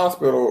to the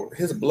hospital,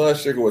 his blood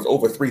sugar was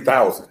over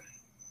 3,000.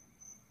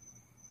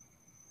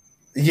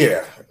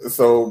 Yeah.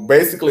 So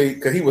basically,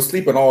 because he was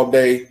sleeping all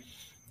day,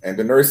 and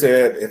the nurse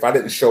said if I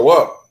didn't show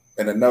up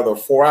in another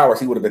 4 hours,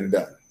 he would have been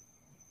done.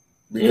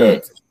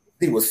 Because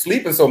he was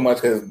sleeping so much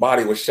that his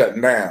body was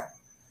shutting down.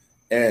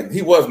 And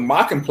he was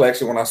my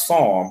complexion when I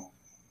saw him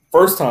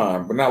first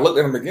time, but now I looked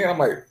at him again. I'm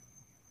like,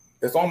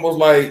 it's almost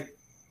like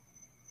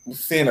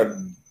seeing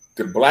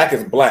the black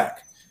is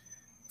black.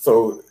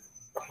 So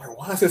I'm like,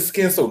 why is his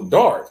skin so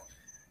dark?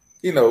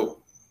 You know,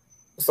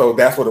 so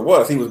that's what it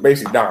was. He was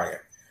basically dying.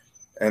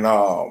 And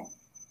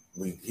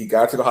he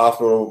got to the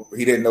hospital.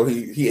 He didn't know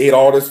he ate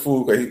all this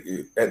food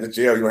because at the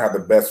jail you don't have the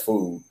best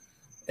food.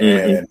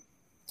 And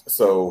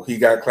so he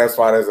got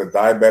classified as a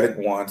diabetic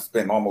 1,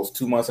 spent almost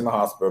 2 months in the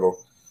hospital.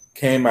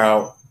 Came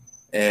out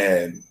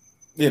and,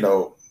 you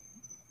know,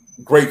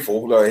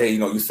 grateful. Like, hey, you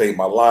know, you saved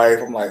my life.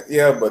 I'm like,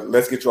 yeah, but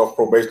let's get you off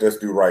probation. Let's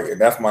do right. And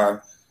that's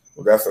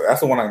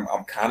the one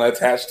I'm kind of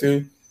attached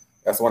to.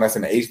 That's the one that's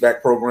in the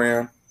HVAC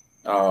program.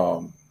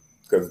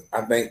 Because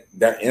I think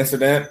that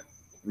incident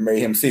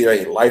made him see,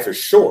 hey, life is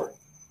short.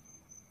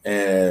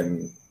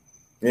 And,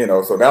 you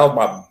know, so that was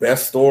my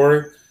best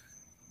story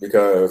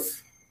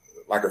because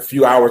like a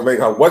few hours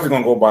later, I wasn't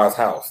going to go by his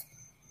house,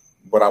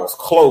 but I was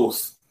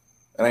close.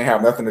 And I didn't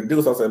have nothing to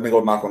do, so I said, let me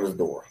go knock on his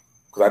door.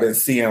 Because I didn't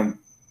see him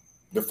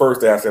the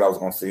first day I said I was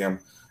going to see him.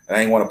 And I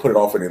didn't want to put it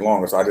off any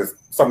longer. So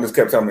something just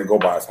kept telling me to go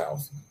by his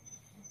house.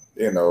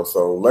 You know,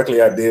 so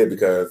luckily I did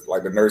because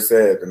like the nurse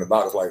said, and the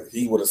doctor's like,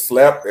 he would have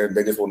slept and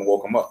they just wouldn't have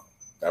woke him up.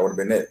 That would have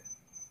been it.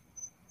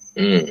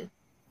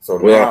 So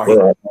now he's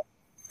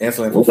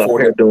insulin for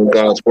 40 doing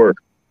God's work.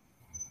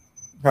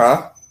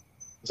 Huh?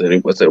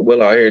 I said,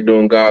 Will out here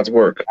doing God's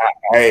work.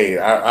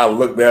 I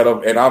looked at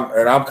him, and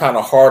I'm kind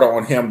of harder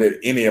on him than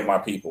any of my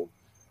people,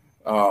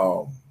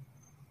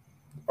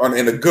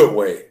 in a good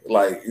way.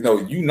 Like, you know,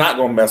 you're not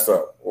gonna mess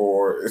up,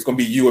 or it's gonna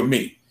be you and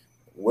me.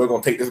 We're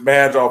gonna take this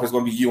badge off. It's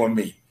gonna be you and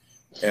me,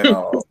 and you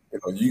know,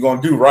 you're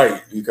gonna do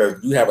right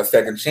because you have a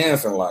second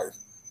chance in life.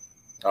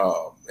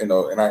 You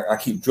know, and I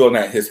keep drilling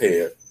at his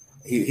head.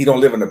 He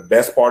don't live in the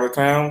best part of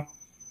town,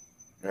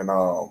 and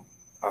I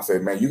say,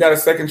 man, you got a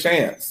second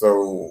chance,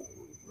 so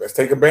let's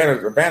take advantage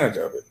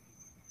of it.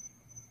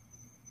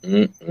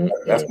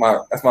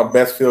 That's my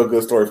best feel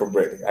good story for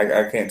Brittany.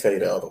 I can't tell you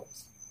the other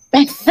ones.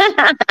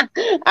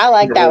 I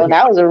like that one.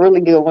 That was a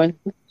really good one.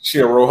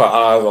 She'll roll her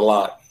eyes a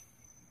lot.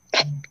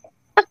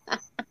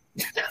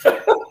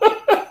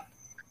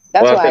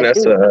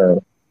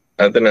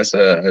 I think that's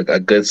a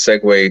good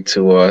segue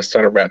to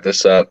start to wrap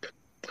this up.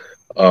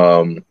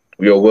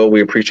 Will,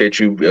 we appreciate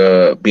you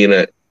being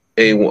at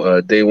day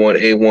one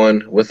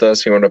A1 with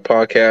us here on the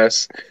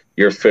podcast.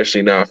 You're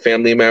officially now a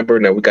family member.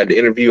 Now we got the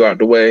interview out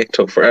the way. It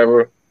took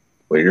forever,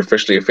 but you're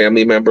officially a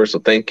family member. So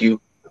thank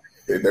you.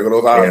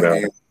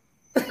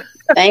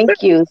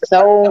 Thank you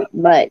so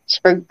much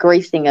for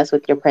gracing us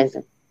with your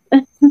presence.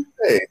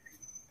 Hey,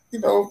 you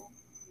know,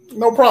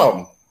 no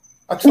problem.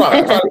 I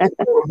try to get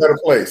to a better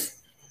place.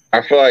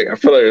 I feel like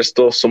there's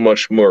still so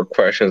much more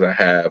questions I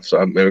have. So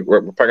we're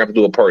probably gonna have to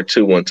do a part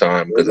 2 one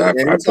time because I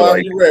feel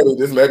like you're ready,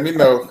 just let me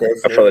know.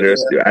 I feel like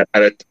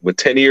with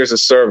 10 years of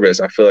service,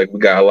 I feel like we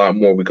got a lot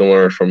more we can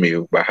learn from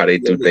you about how they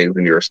do things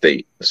in your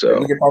state. So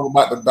we can talk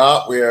about the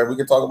doc. We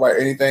can talk about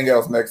anything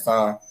else next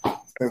time.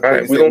 All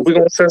right, we're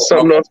gonna send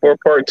something else for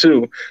part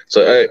 2.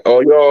 So hey,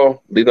 all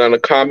y'all, leave down the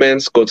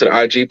comments. Go to the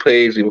IG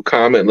page, leave a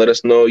comment, let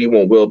us know you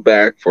want Will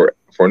back for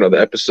another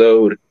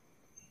episode.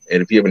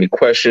 And if you have any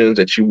questions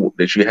that you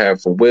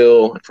have for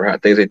Will, for how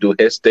things they do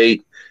his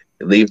state,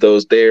 leave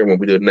those there. When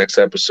we do the next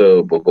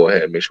episode, we'll go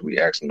ahead and make sure we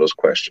ask them those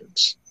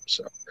questions.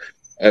 So,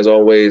 as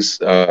always,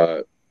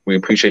 we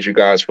appreciate you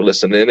guys for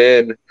listening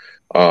in.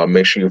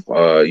 Make sure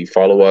you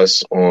follow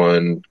us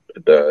on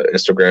the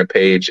Instagram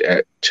page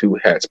at Two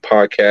Hats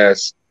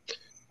Podcast.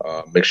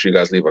 Make sure you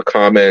guys leave a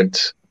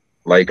comment,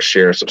 like,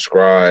 share,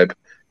 subscribe.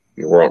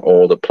 We're on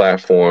all the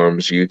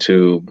platforms: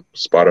 YouTube,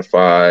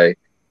 Spotify,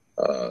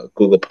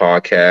 Google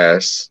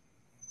Podcasts,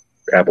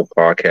 Apple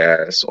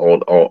Podcasts, all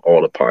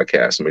the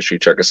podcasts. Make sure you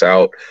check us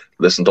out.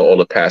 Listen to all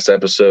the past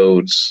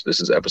episodes.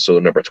 This is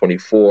episode number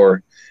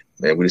 24.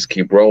 Man, we just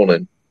keep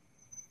rolling.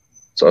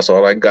 So that's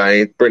all I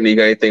got. Brittany, you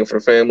got anything for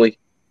the family?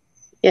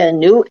 Yeah,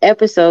 new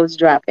episodes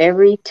drop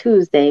every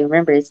Tuesday.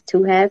 Remember, it's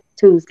 2 Half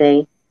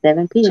Tuesday,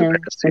 7 p.m.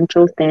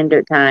 Central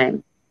Standard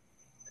Time.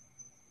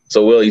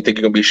 So, Will, you think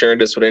you're going to be sharing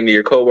this with any of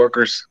your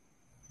coworkers?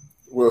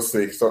 We'll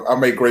see. So I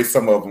may grace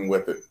some of them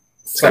with it.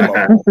 Some of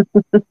them.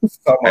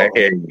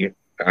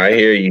 I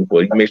hear you.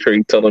 Well, you make sure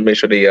you tell them, make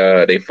sure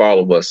they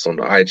follow us on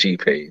the IG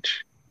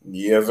page.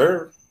 Yes,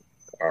 sir.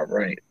 All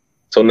right.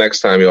 Till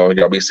next time,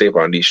 y'all be safe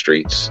on these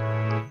streets.